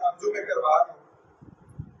तो अब जो मैं करवा रहा हूँ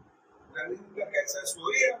लर्निंग तक एक्सेस हो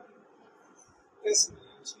रही है कैसे नहीं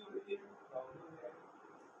हो रही?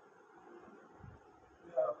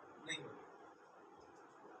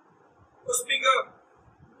 तो स्पीकर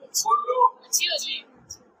बोलो, अच्छी हो रही है,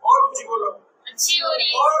 और ऊंची बोलो, अच्छी हो रही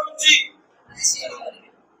है, और ऊंची, अच्छी हो रही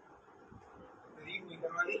है, गरीब नहीं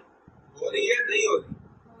करवानी, हो रही है नहीं हो रही?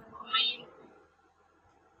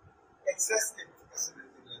 एक्सेस के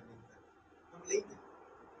फैसिलिटी लर्निंग हम नहीं देते,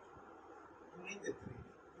 हम नहीं देते,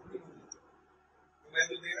 मैं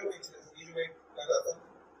जो दे रहा हूँ एक्सेस, ये जो मैं कर रहा था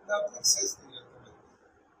मैं आपको एक्सेस नहीं रखता।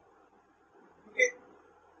 Okay,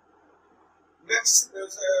 next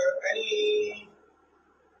any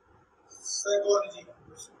psychology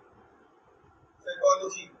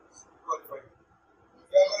qualified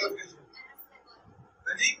क्या क्वालिफिकेशन?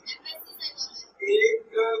 हाँ जी,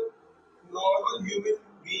 एक नॉर्मल ह्यूमन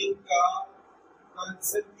बीइंग का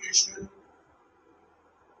कंसंट्रेशन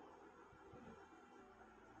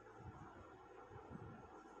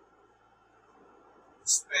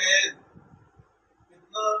स्पैन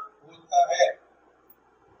कितना होता है?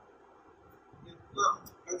 कितना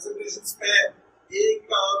कंसंट्रेशन स्पैन, एक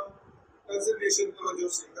काम कंसंट्रेशन तवज्जो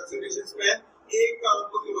से, कंसंट्रेशन स्पैन एक काम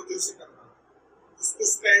को तवज्जो से करना, उसको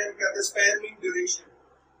स्पैन कहते हैं। Span mean duration.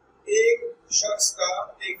 एक शख्स का,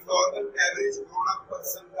 एक normal average grown up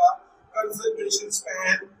person का कंसंट्रेशन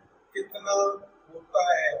स्पैन कितना होता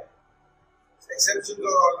है? Exceptions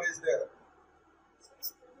are always there.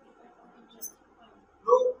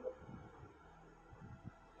 No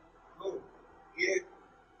no, ये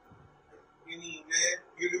नहीं, मैं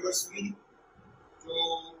यूनिवर्सली जो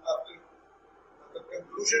आपके मतलब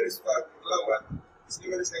कंक्लूजन इस पर निकला हुआ है, इसलिए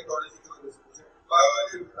मैंने साइकोलॉजी की वजह से पूछा।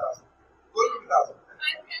 बायोलॉजी बता सकते, कोई भी बता सकता है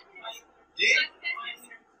जी।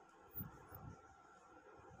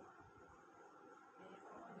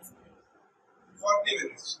 40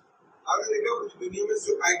 मिनट्स। आपने देखा कुछ दुनिया में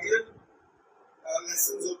जो आइडियल और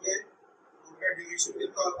लेसन्स होते हैं उनका ड्यूरेशन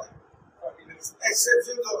कितना होता है 40 मिनट्स।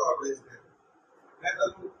 एक्सेप्शंस और ऑलवेज देयर। मैं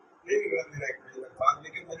कल नहीं निकला मेरा एक बजे तक बाद,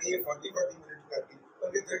 लेकिन मैंने ये 40 मिनट कर दी,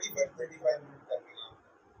 बल्कि 35 मिनट कर दिया।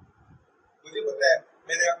 मुझे पता है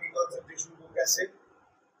मैंने आपकी कंसंट्रेशन को कैसे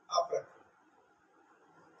आप रखा,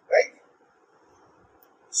 राइट?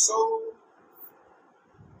 सो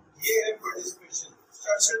ये है participation.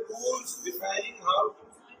 Structure rules defining how to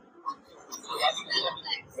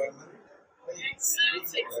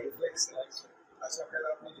अच्छा पहले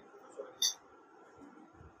आपने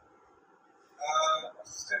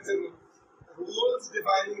structure rules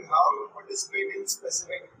defining how to participate in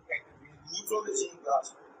specific activities. Rules होने चाहिए क्लास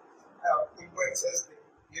में, उनको एक्सेस दे,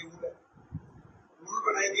 ये रूल है। रूल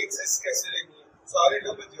बनाए कि एक्सेस कैसे लेनी है, सारे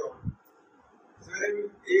नंबर जो मैंने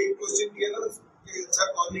एक क्वेश्चन किया था कि अच्छा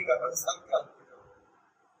कौन नहीं कर रहा, सब का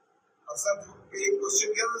और सब एक क्वेश्चन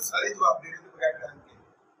किया तो सारे जवाब दे रहे थे बगैर टाइम के।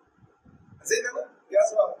 ऐसे ना क्या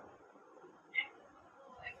सवाल?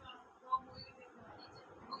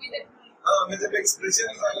 हाँ, मैं जब एक्सप्रेशन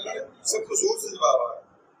निकालना है सबको जोर से जवाब आ रहा है,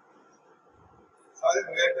 सारे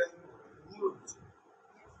बगैर टाइम दूर होने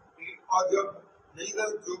चाहिए। और जब नहीं था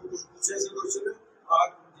जो कुछ पूछे ऐसे क्वेश्चन है, आज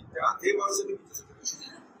जहाँ थे वहां से नहीं पूछ सकते।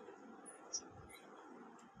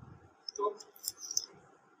 तो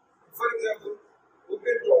for example who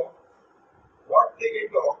can talk, what they can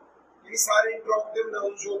talk, ये सारे इंट्रोगेटिव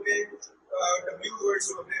नाउन्स होते हैं, W वर्ड्स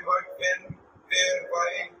होते हैं, what, when, where,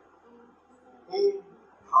 why, whom,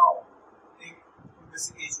 how, this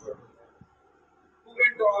each word होता है। Who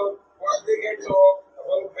can talk, what they can talk,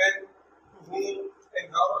 about when, to whom, and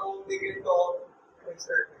how long they can talk, etc.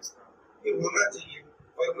 ये होना चाहिए,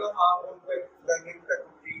 वरना आप उन पर लर्निंग का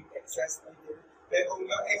कंप्लीट एक्सेस नहीं दे रहे। मैं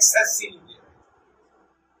कहूँगा एक्सेस ही नहीं दे रहे,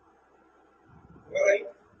 राइट?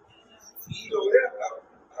 फील हो रहा है?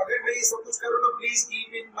 अगर मैं ये सब कुछ करूँ ना, please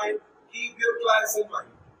keep in mind, keep your class in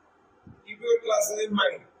mind, keep your classes in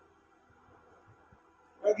mind.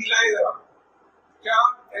 मैं दिलाए जरा क्या?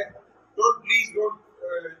 Don't please don't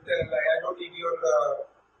tell I don't need your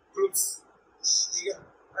truths. ठीक है?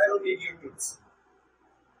 I don't need your truths.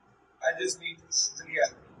 I just need the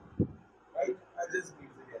reality, right? I just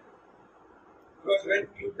need the reality. Because when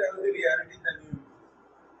you tell the reality, then you.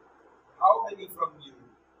 How many from you?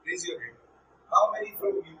 Raise your hand. How many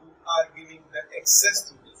from you are giving the access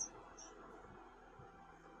to this?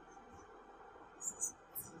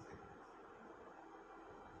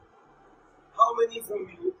 How many from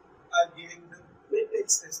you are giving the bit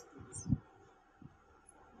access to this?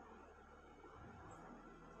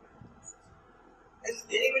 Is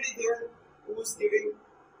anybody there who is giving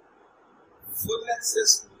full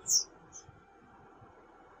access to this?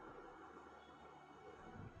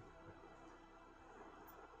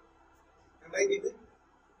 Am I giving?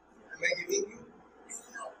 Am I giving you?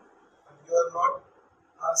 And you are not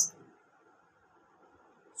asking.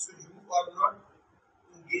 So you are not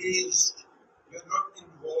engaged. You are not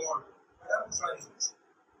involved. I am trying.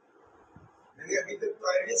 मैंने अभी तक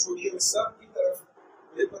try नहीं छोड़ी है सबकी तरफ।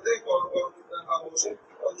 मुझे पता है कौन कौन कितना खामोश है,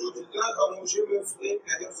 और जो जितना खामोश है मैं उसके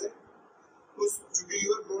कहने से उस चूंकि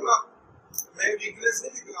यू आर ग्रोन अप, मैं वीकनेस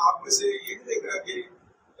नहीं देख रहा आप में से, ये नहीं देख रहा कि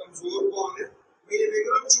कमजोर कौन है, मैं ये देख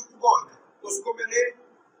रहा हूँ चुप कौन है। उसको मैंने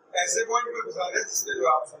ऐसे पॉइंट पे फंसाना है जिसने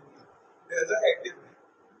जवाब समझा, ज्यादा एक्टिव है।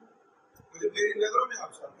 मुझे मेरी नजरों में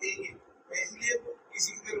आप सब एक ही, मैं इसलिए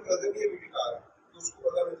किसी की तरफ नजर नहीं भी दिखा रहा, तो उसको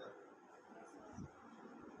पता नहीं चलता।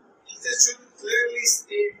 Teachers should clearly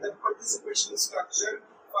state the participation structure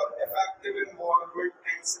for effective involvement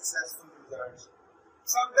and successful results.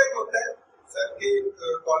 Sometimes होता है सर के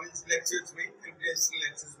कॉलेज लेक्चर्स में, इंटरनेशनल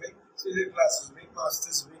लेक्चर्स में, सीनियर क्लासेस में,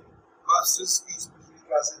 मास्टर्स की स्पेशल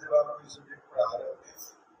क्लासेस जब आप कोई सब्जेक्ट पढ़ा रहे होते हैं,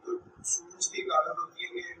 तो स्टूडेंट्स की एक आदत होती है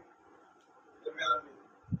कि दरमियान में,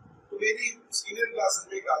 तो मेरी सीनियर क्लासेस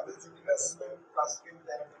में एक आदत, छोटी क्लासेस में क्लास के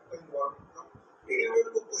मुताबिक को इन्वॉल्व होता हूँ, लेकिन मैं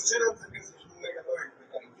उनको क्वेश्चन आंसर के सेशन में कहता हूँ एंड में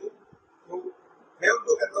करेंगे, तो मैं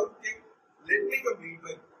उनको कहता हूँ कि let me complete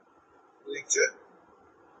my lecture,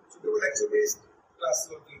 क्योंकि वो लेक्चर बेस्ड क्लास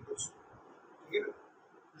होती है कुछ, ठीक है ना?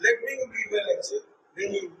 Let me complete my lecture, then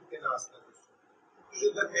you can ask the question. तो जो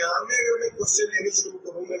दरमियान में अगर मैं क्वेश्चन लेने शुरू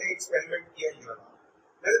करूँ, मैंने एक्सपेरिमेंट किया ही वाला,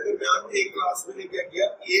 मैंने दरमियान में एक क्लास में क्या किया,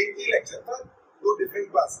 एक ही लेक्चर था, दो डिफरेंट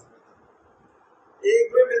क्लासेस में था। एक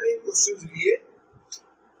में मैंने क्वेश्चन लिए,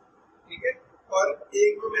 ठीक है, और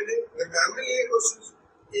एक में मैंने दरमियान में लिए क्वेश्चन,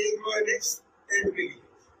 एक में मैंने एंड में लिए।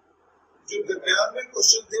 जो दरमियान में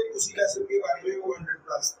क्वेश्चन थे उसी लेसन के बारे में वो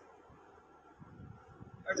 100+ थे,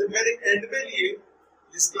 और जब मैंने एंड में लिए,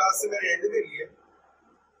 जिस क्लास से मैंने एंड में लिए,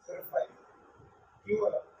 सिर्फ 5। क्यों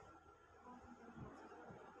वाला?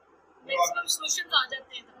 मैक्सिमम सॉल्यूशंस आ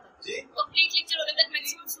जाते हैं तब तक। जी कंप्लीट लेक्चर होने तक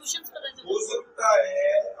मैक्सिमम सॉल्यूशंस पता चल हो सकता है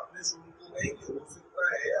अपने स्टूडेंट को कहें कि हो सकता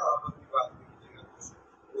है आप अपनी बात में कीजिएगा,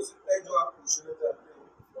 हो सकता है जो आप पूछना चाहते हो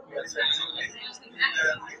मेरे सेक्शन में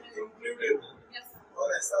इंक्लूडेड हो, और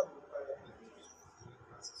ऐसा होता है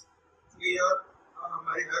क्योंकि यहाँ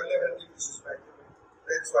हमारी हर लेवल की पर्सपेक्टिव है,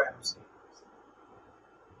 that's why I am saying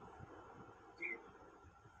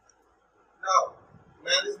now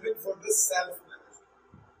management for the self management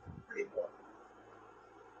pretty important.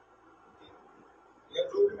 या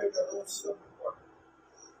जो भी मैं कर रहा हूँ सब इम्पोर्टेंट,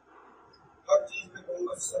 हर चीज में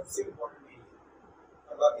कहूँगा सबसे इम्पोर्टेंट नहीं है,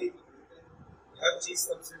 अब आगे हर चीज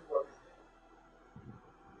सबसे इम्पोर्टेंट है,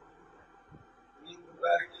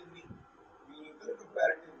 कंपैरेटिवली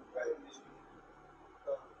कंपैरेटिव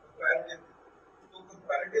तो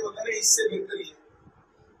कंपैरेटिव होता है ना इससे बेहतर ही है,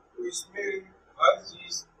 तो इसमें हर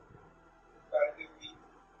चीज कंपैरेटिवली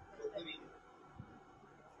बेहतरीन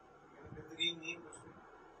बेहतरीन नहीं कुछ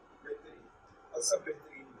बेहतरीन और सब बेहतरीन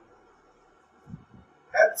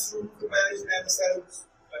helps students to manage themselves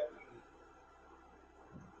effectively.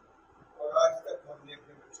 और आज तक हमने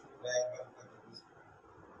अपने बच्चों को बैग बंद करके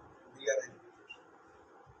दिया नहीं,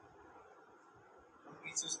 हम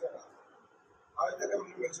टीचर्स का काम आज तक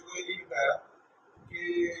हमने बच्चों को ये नहीं बताया कि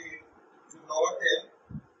जो नोट है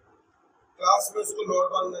क्लास में उसको नोट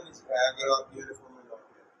बांधना नहीं सिखाया, अगर आप यूनिफॉर्म में नोट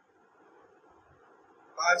है,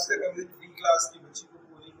 आज तक हमने 3 क्लास की बच्ची को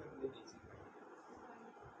पूरी करने नहीं सिखाई,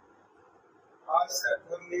 आज तक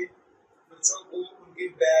हमने बच्चों को उनके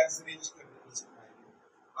बैग्स अरेंज करने नहीं सिखाए,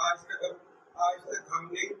 आज तक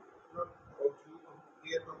हमने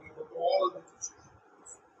all the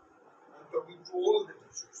teachers, I'm talking to all the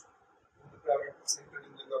teachers in the private sector,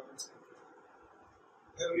 in the government sector,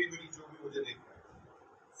 everybody जो भी मुझे देख रहा है,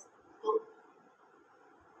 तो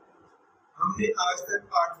हमने आज तक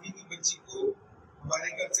 8वीं की बच्ची को हमारे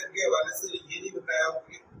कल्चर के हवाले से ये नहीं बताया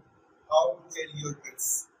कि how to tell your kids,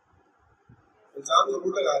 इल्जाम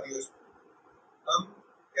जरूर लगा दिया उसको, हम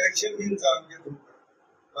करेक्शन भी इल्जाम के थ्रू कर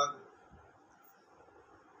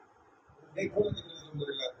देखो ना कितने तुम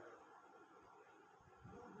मुझे लाते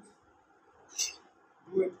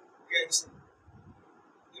do it correction,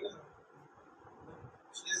 you know,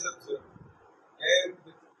 she's observed है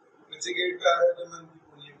बच्चे गेट पे आ रहे थे, मैं उनकी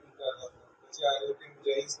पूरी कर रहा था, बच्चे आ रहे थे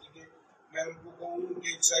मुझे इसलिए मैं उनको कहूँ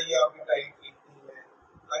कि चाहिए आपकी टाइट ठीक नहीं है,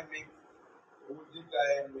 I make hold the tie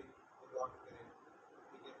and make lock करें,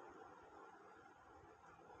 ठीक है,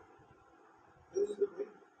 this is the way,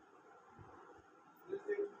 this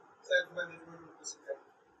is self management उनको सिखाएं,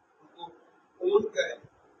 उनको ओन करें,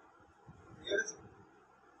 yes,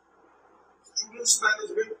 students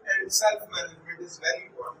management and self management is very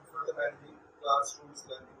important for the managing classrooms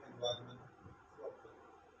learning environment properly.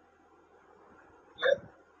 Clear?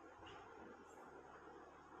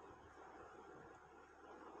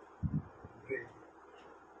 Great.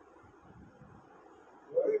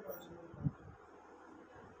 Very much.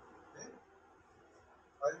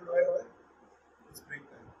 Are you right away? It's break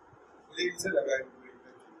time. मुझे इनसे लगा है break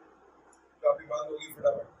time. काफी बात होगी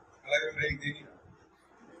फटाफट. हालांकि ब्रेक दे नहीं रहा.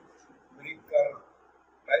 Break कर रहा.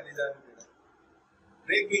 मैं डिजाइन दे रहा.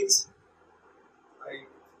 Break means I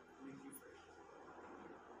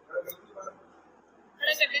make you fresh.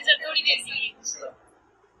 थोड़ा कर दे सर, थोड़ी देर के लिए।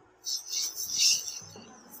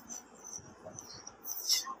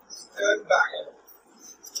 Turn back.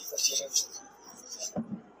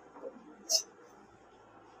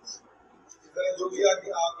 इधर जो भी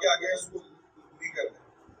आपके आगे है उसको भी कर दे।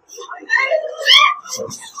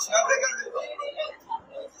 कर दे।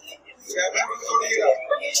 कैमरा को तोड़िएगा।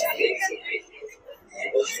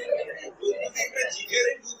 दूध पे जीके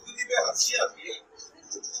रही, दूध पे हंसी आती है।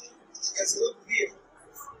 कैसे दूध है?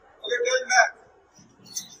 Okay, turn back.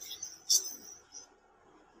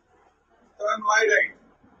 Turn my right.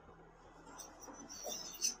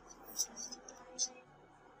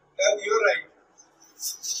 Turn your right.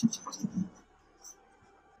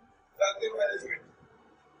 Effective management.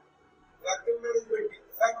 Effective management.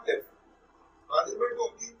 Effective. Management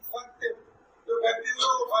होगी effective. तो effective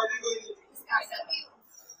हो फायदे कोई नहीं.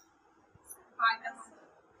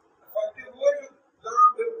 Effective वो जो जहाँ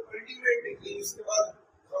पे ultimate है उसके बाद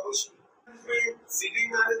खामोशी. Management, city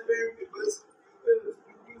management, people's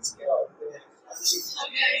क्या होते हैं?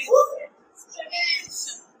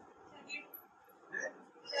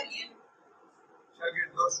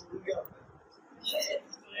 शागिर्द और स्टूडेंट क्या होते हैं?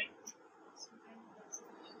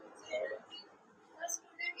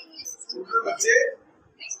 स्टूडेंट बच्चे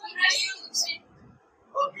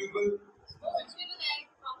और पीपल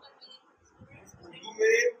उर्दू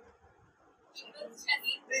में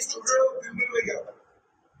नहीं, स्टूडेंट और पीपल में क्या होता है?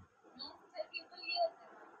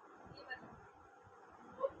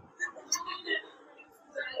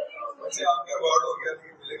 बच्चे आपके अवार्ड हो गया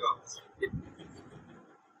लेकिन मिलेगा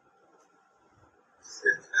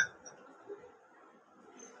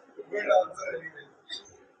good answer anyway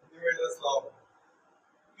you made us laugh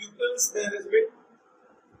pupils management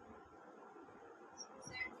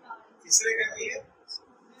किसने करनी है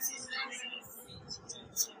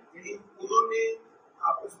यानी उन्होंने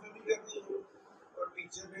आपस में भी करनी है और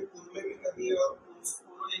टीचर ने उनमें भी करनी है और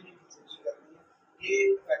उन्होंने भी टीचर की करनी है ये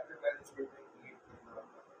फैक्टर मैनेजमेंट में क्रिएट करना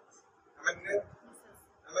होता है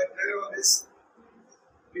am I clear on this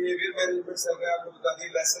behaviour management चल रहा है आपको बता दिए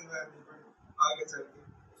लेसन मैनेजमेंट आगे चल के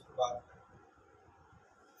उसके बाद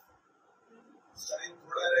टाइम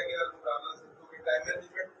थोड़ा रह गया तो डालना सकते हो टाइम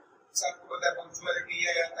मैनेजमेंट सबको पता है पंक्चुअलिटी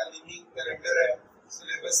है या तालीमी कैलेंडर है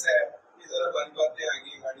सिलेबस है ये जरा बड़ी बातें आ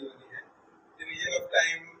गई गाड़ी वाली है division of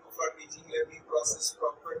time for teaching learning process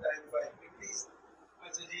proper time for activities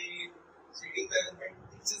अच्छा जी सीटिंग मैनेजमेंट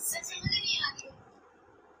टीचर्स समझ नहीं आ रही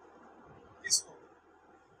किसको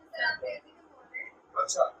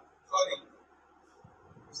अच्छा सॉरी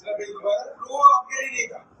पिछला पेज दोबारा वो आपके लिए नहीं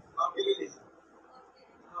था आपके लिए नहीं था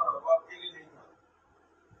हाँ वो आपके लिए नहीं था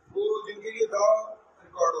वो जिनके लिए था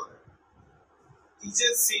रिकॉर्ड हो रहा है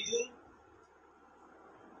teacher seating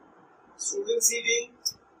student seating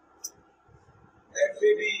that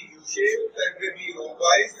may be U-shaped, that may be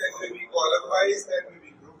row-wise, that may be column-wise, that may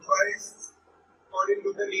be group-wise according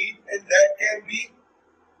to the need and that can be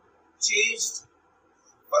changed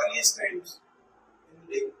various times in the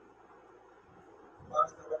day.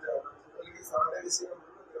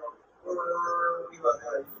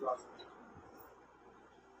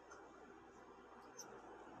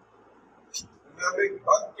 मैं एक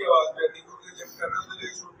बात की आवाज बैठी क्योंकि जब कर रहे थे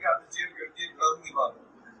एक शूट के हाथ चेयर करती है ड्रम की बात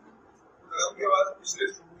ड्रम के बाद पिछले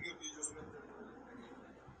शूट की होती है जो उसमें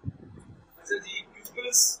अच्छा जी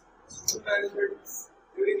pupils student management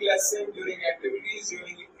during lesson during activities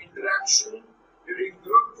during interaction during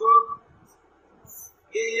group work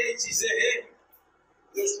ये चीजें हैं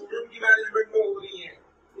जो स्टूडेंट की मैनेजमेंट में हो रही हैं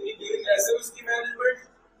यानी ड्यूरिंग लेसन उसकी मैनेजमेंट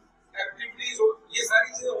एक्टिविटीज हो ये सारी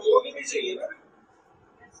चीजें होनी भी चाहिए ना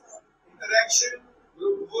interaction,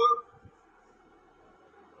 group work,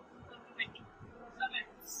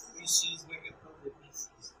 species में कितना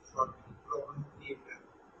species problem create है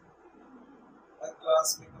हर क्लास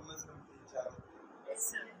में कम से कम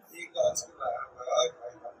 3-4 एक आज के लाया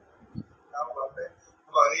क्या बात है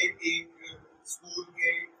हमारे एक स्कूल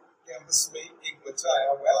के कैंपस में एक बच्चा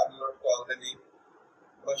आया हुआ है I will not call the name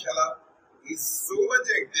माशाल्लाह he is so much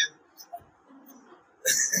active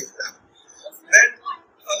that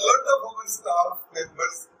a lot of our staff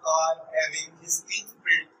members are having his teeth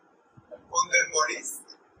print on their bodies.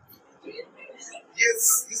 Yes,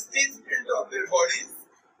 his teeth print on their bodies.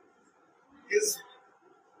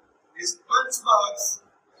 His punch marks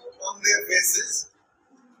on their faces.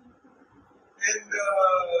 And a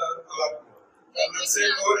lot more. I'm not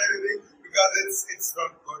saying more anything because it's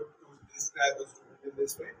not good to describe a student in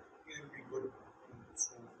this way. It will be good in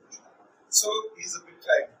school. So he's a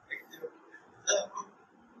bit active.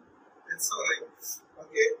 It's alright.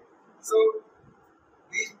 Okay. So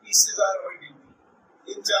these pieces are our duty.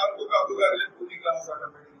 In चार को काबू कर ले पूरी class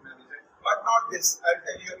automatically manage है. But not this. I'll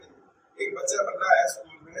tell you एक बच्चा बन रहा है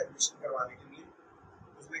स्कूल में एडमिशन करवाने के लिए.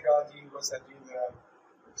 उसने कहा जी बस जी मेरा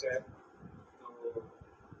बच्चा है तो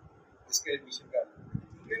इसका एडमिशन कर लेते हैं.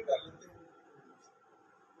 ठीक है कर लेते हैं.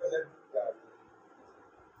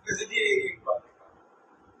 वैसे जी एक बात है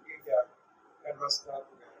ये क्या एडवांस का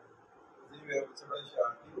जी मेरा बच्चा बड़ा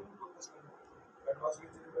शरारती है एडवांस में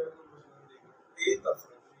चले गए तो कुछ नहीं देगा ये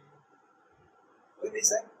तफसील कोई नहीं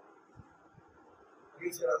सर अभी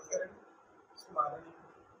शरारत करें उसको मारा नहीं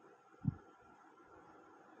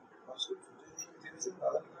मास्टर सोचे जैसे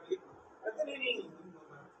दादा निकालिए कहते नहीं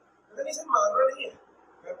कहते नहीं सर मारना नहीं है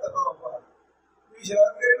मैं कहता हूँ आपको कोई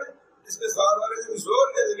शरारत करे ना इसके साथ वाले से जोर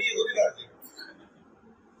के जरिए थोड़ी डाल देगा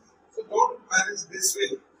so don't manage this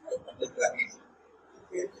way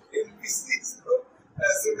इन किसी को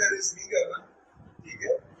ऐसे मैनेज नहीं करना ठीक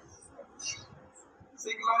है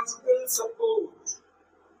साइकोलॉजिकल सपोर्ट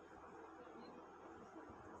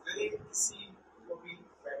मैंने किसी को भी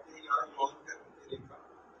बैठे यहाँ लॉन्ग करके देखा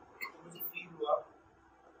तो मुझे फील हुआ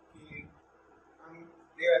कि हम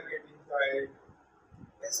they are getting tired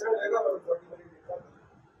natural है ना और बॉडी में देखा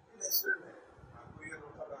नेचुरल है आपको ये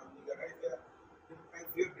रोका काम नहीं कर रहा है क्या if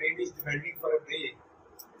your brain is demanding for a break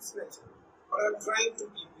it's natural but I'm trying to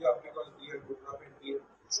keep you up because we are good enough and we are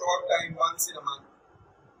short time once in a month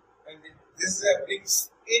and this is happening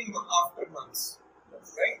in after months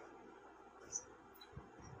right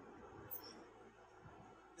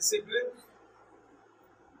discipline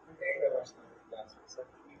maintain the rational class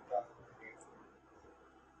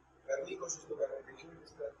की कोशिश तो कर रहे हैं, देखिए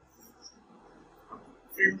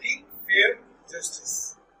friendly, fair, justice,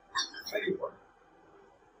 very important.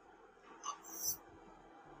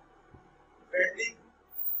 Friendly,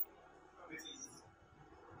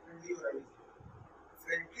 friendly or uneasy.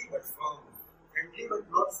 Friendly but firm. Friendly but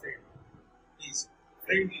not friend. Please.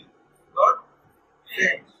 Friendly, not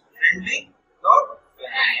friend. Friendly, not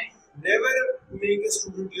friend. Never make a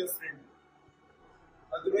student your friend.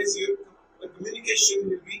 Otherwise, the communication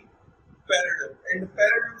will be parallel. And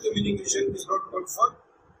parallel communication is not good for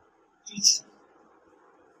teaching.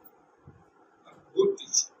 A good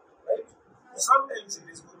teacher. Right? Sometimes it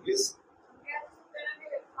is good, yes.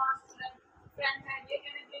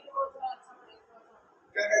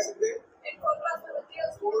 क्या कह सकते हैं?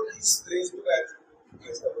 Four is raised to that.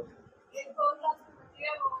 कैसा बोलते हैं?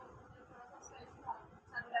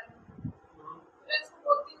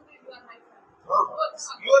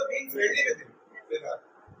 You are being friendly with him, with her,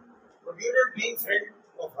 but you are not being friend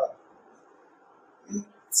of her.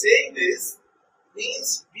 Saying this means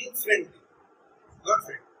being friendly, not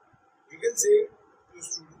friend. You can say to a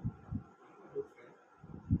student, "You are a good friend,"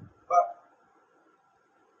 but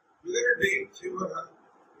you cannot make him or her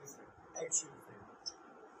is actual friend.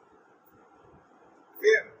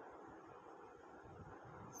 Fair.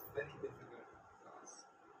 It's very difficult task.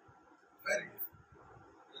 Very difficult.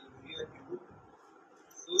 We are you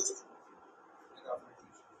first and after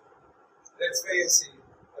teacher. That's why I say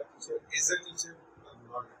a teacher is a teacher, I'm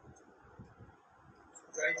not a teacher. So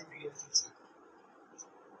try to be a teacher.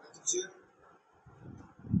 A teacher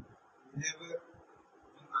never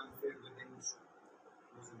be unfair with any student.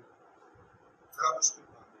 थोड़ा मुश्किल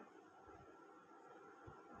बात है.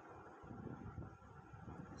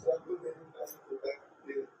 Example देने का होता है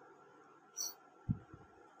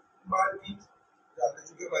market जाते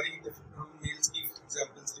चूंकि हमारी हम मेल्स की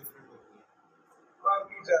एग्जाम्पल्स डिफरेंट होती हैं.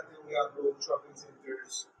 मार्केट जाते होंगे आप लोग, शॉपिंग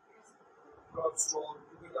सेंटर्स, क्लॉथ स्टोर,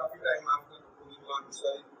 क्योंकि काफी टाइम आपका पूरी दुकान की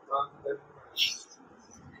सारी दुकान करनी पड़ेगी.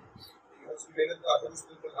 उसकी मेहनत काफी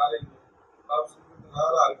मुश्किल बढ़ा लेंगे आप, उसको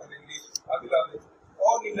हाल करेंगे आगे ला लेंगे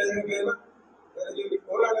और नहीं लगने गए ना जो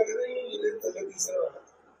खोला लगे ना ये तीसरा वाला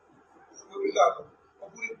उसको भी ला दो और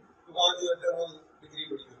पूरी दुकान जो है वो बिक्री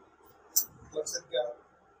बढ़ी होगी. मकसद क्या?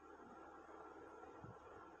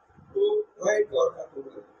 तो वाइट कलर का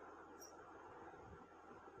बोला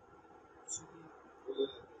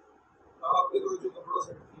आपके तो जो कपड़ों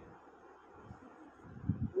से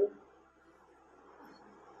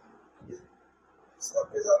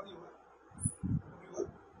सबके साथ ही हुआ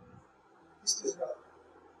किसके साथ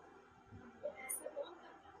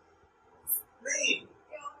नहीं,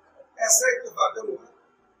 ऐसा इत्तेफाकन हुआ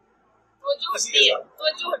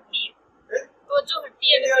हट्टी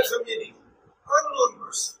है, यार समझे नहीं. Unknown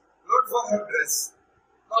person, not for her dress,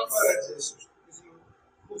 not for her dress. किसी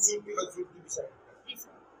खूबसूरती बदसूरती भी side.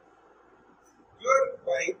 You are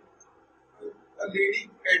buying a lady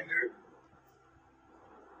entered.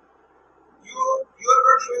 You are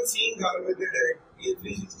not even seeing her with the direct. ये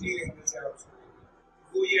 360 angle से आप सुनेंगे.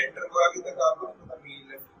 वो ये enter हुआ अभी तक आपको नहीं पता मेल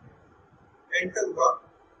है. Enter हुआ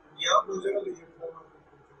यहाँ पहुँचा तो ये फोन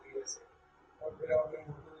आपको ऐसे और फिर आपने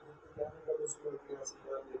मोटर जाने का उसके बाद यहाँ से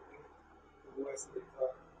यहाँ देखते तो वो ऐसे देखा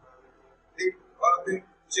देख आपने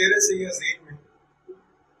चेहरे से या जेब में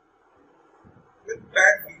with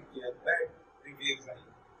bad feel किया, bad reviews आई,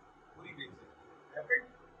 पूरी वेव happened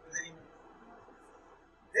with any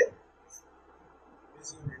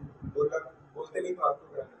बोलते नहीं तो आपको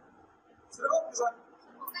क्या सिर्फ आपके साथ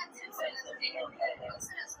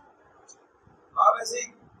आप ऐसे ही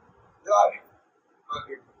जा रहे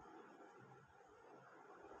मार्केट में.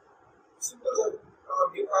 सिंपल सर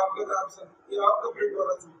आपका नाम सर ये आपका प्रिंट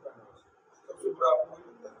वाला सूट पहना है सबसे बुरा आपको ही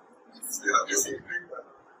लगता है इसलिए आप ऐसे प्रिंट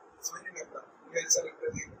पहना समझ नहीं लगता ये अच्छा लगता है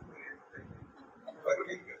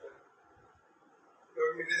वर्किंग करता है तो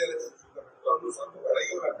मेरे जैसे सूट पहना तो अनुसार तो बड़ा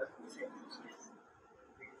ही हो रहा है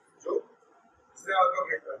जो इसलिए आपका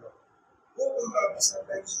प्रिंट पहना वो बंदा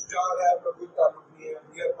समटाइम्स जा रहा है आपका कोई ताल्लुक नहीं है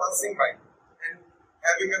we are passing by and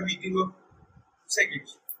having a meeting of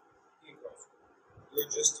seconds. You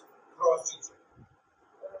just cross each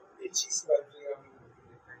other. Each is like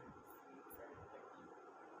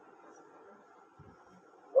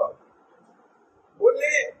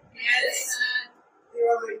बोले Yes sir.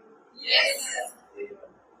 Yes sir.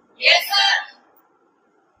 Yes sir.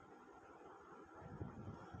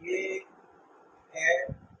 ये है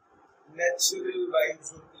नेचुरल वाइब्स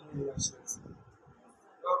होती हैं नेचुरल.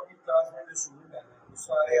 आपकी क्लास में जो स्टूडेंट है वो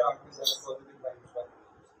सारे आपके साथ पॉजिटिव वाइब्स वाले.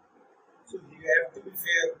 So you have to be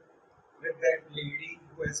fair with that lady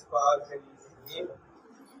who has passed and is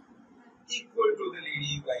equal to the lady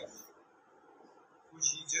you like, who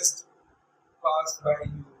she just passed by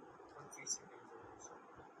you for 3 seconds.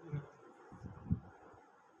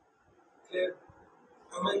 Clear?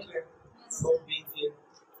 Am I clear about being clear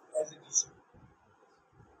as a teacher?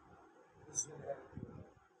 This will help you.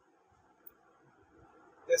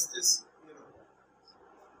 Justice, you know.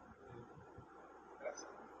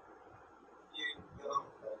 ये यहाँ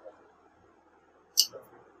होता है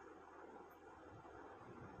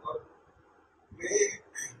और वे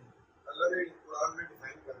अल्लाह ने कुरान में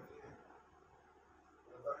define कर दी है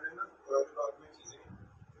अल्लाह ने ना कुरान पाक में चीजें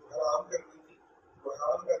जो हराम करनी थी वो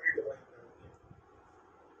हराम करके डिफाइन कर दी है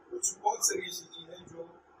कुछ बहुत सारी ऐसी चीजें जो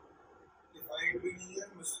डिफाइंड भी नहीं है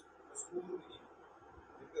मज़कूर भी नहीं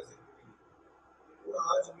जिनका जिक्र भी नहीं तो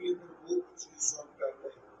आज भी अगर वो चीज हम कर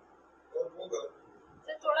रहे हैं और वो गलत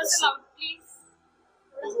थोड़ा सा लाउड प्लीज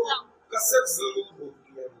थोड़ा सा कसक जरूर होती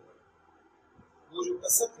है वो जो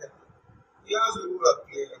कसक है या जरूर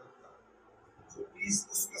आती है तो प्लीज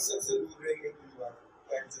उस कसक से दूर रहेंगे तो यू आर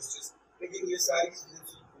टाइम जस्टिस लेकिन ये सारी चीजें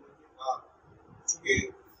सीखने के बाद चूंकि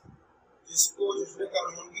जिसने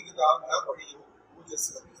कानून की किताब ना पढ़ी हो वो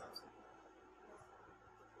जस्टिस नहीं कर सकता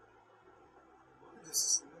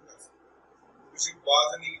जस्टिस नहीं कर सकता किसी बात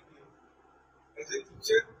नहीं की as a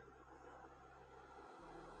teacher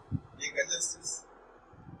legal justice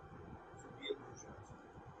should be a good judge.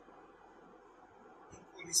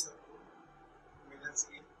 Equally so,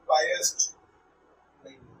 immensely biased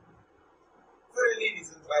नहीं for any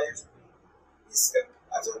reason biased नहीं इसका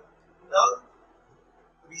अच्छा ना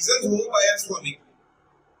reasons हो biased होने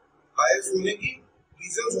की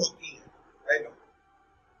reasons होती हैं I know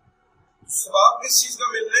सवाब किस चीज का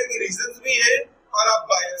मिल रहा है कि reasons भी है और आप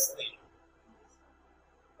biased नहीं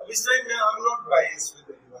अब इस टाइम में I'm not biased with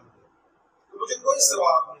anyone मुझे कोई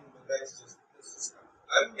सवाब नहीं मिलता इस जस्टिस का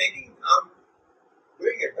I'm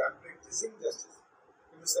doing it I'm practicing justice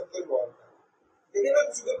मैं सबको इन्वॉल्व कर लेकिन मैं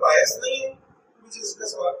चूंकि बायस नहीं हूँ मुझे इसका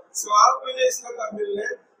सवाब मुझे इसका कब मिलना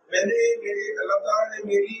है मैंने मेरे अल्लाह ताला ने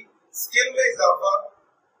मेरी स्किल में इजाफा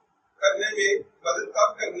करने में मदद तब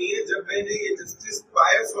करनी है जब मैंने ये जस्टिस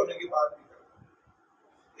बायस होने के बाद भी करना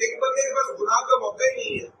एक बंदे के पास गुनाह का मौका ही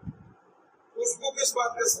नहीं है उसको किस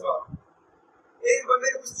बात का सवाब एक बंदे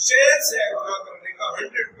को चांस है गुनाह करने का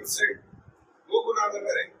 100% वो गुनाह न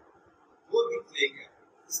करे वो दिख लेगा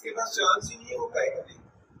इसके पास चांस ही नहीं है वो क्या करेगा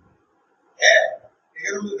है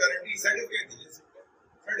लेकिन हम गारंटी सर्टिफिकेट दे सकते हैं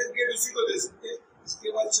सर्टिफिकेट उसी को दे सकते हैं इसके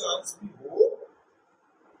बाद चांस भी हो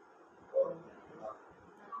और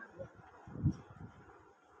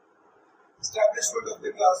establishment of the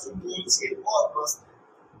classroom rules के बहुत मस्त है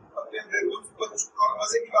अपने अपने रूल्स पर और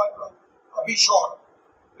मजे की बात अभी शॉर्ट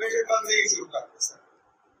वैसे कल से ही शुरू करते सर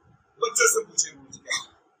बच्चों से पूछे रूल्स क्या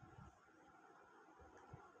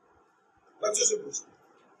बच्चों से पूछे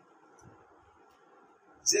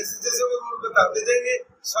जैसे जैसे वो रूल बताते जाएंगे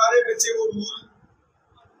सारे बच्चे वो रूल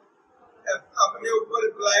अपने ऊपर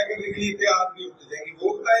अप्लाई करने के लिए तैयार भी होते जाएंगे वो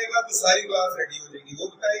बताएगा तो सारी क्लास रेडी हो जाएगी वो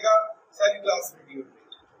बताएगा सारी क्लास रेडी हो जाएगी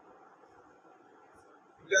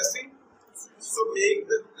इंटरेस्टिंग सो मेक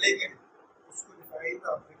द लेकिन उसको डिफाइन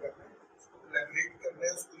आपने करना है उसको कोलैबोरेट करना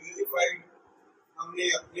है उसको यूनिफाइड हमने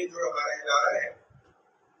अपने जो हमारा इदारा है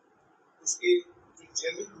उसके जो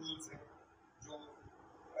जनरल रूल्स हैं जो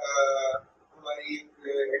हमारी एक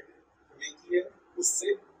कमेटी है उससे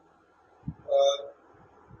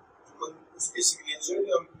उसके सिग्नेचर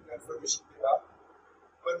या उनकी कंफर्मेशन के बाद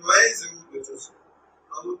बनवाए जरूर बच्चों से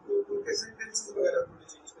हम उनको उनके सेंटेंसेस वगैरह थोड़े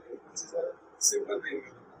चेंज करेंगे बच्चे ज़्यादा सिंपल वे में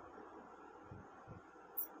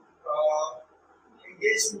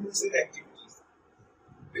engage students in activities.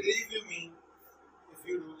 Believe you me, if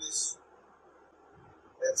you do this,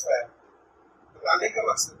 that's why. बताने का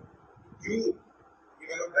मकसद क्यों ये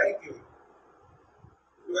मैंने बताया क्यों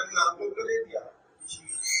मैंने नाम तो ले दिया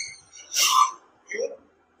क्यों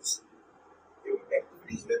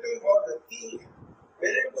एक्टिविटीज में तो इन्वॉल्व रहती ही है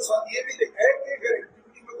मैंने उनको साथ ये भी देखा है कि अगर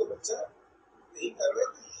एक्टिविटी में कोई बच्चा नहीं कर रहा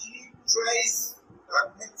तो she tries her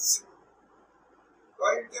maximum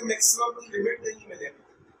और इनके मैक्सिमम की लिमिट नहीं मैंने अभी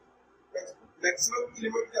तक मैक्सिमम की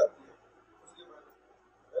लिमिट क्या होती है उसके बाद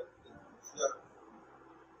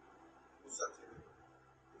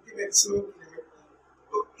मैक्सिमम की लिमिट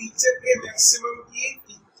तो टीचर के मैक्सिमम की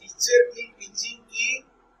टीचर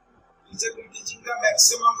की टीचिंग का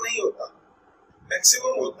मैक्सिमम नहीं होता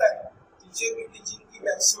मैक्सिमम होता है टीचर की टीचिंग की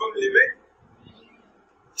मैक्सिमम लिमिट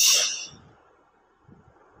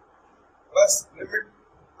बस लिमिट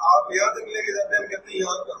आप यहाँ तक लेके जाते हैं हम कहते हैं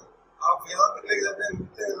यहाँ करो आप यहाँ तक लेके जाते हैं हम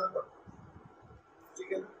कहते हैं यहाँ करो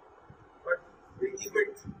ठीक है ना but we keep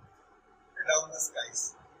it down the skies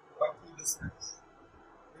but to the skies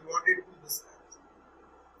we want it to the skies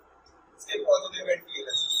stay positive and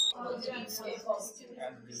fearless and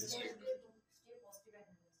realistic.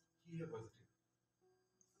 है पॉजिटिव,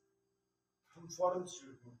 हम फॉरन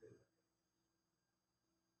स्टेटमेंट दे देते हैं,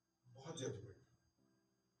 बहुत जजमेंट।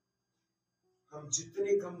 हम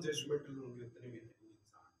जितने कम जजमेंटल होंगे उतने बेहतरीन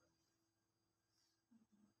इंसान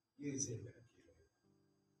बनेंगे। ये ज़हन में रखिएगा,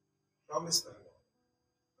 प्रॉमिस कर रहा हूं।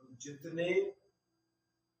 हम जितने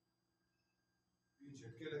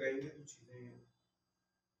झटके लगाएंगे तो चीजें,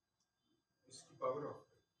 इसकी पावर ऑफ।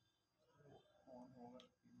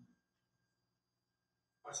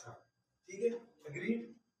 अच्छा ठीक है,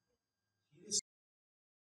 एग्रीड।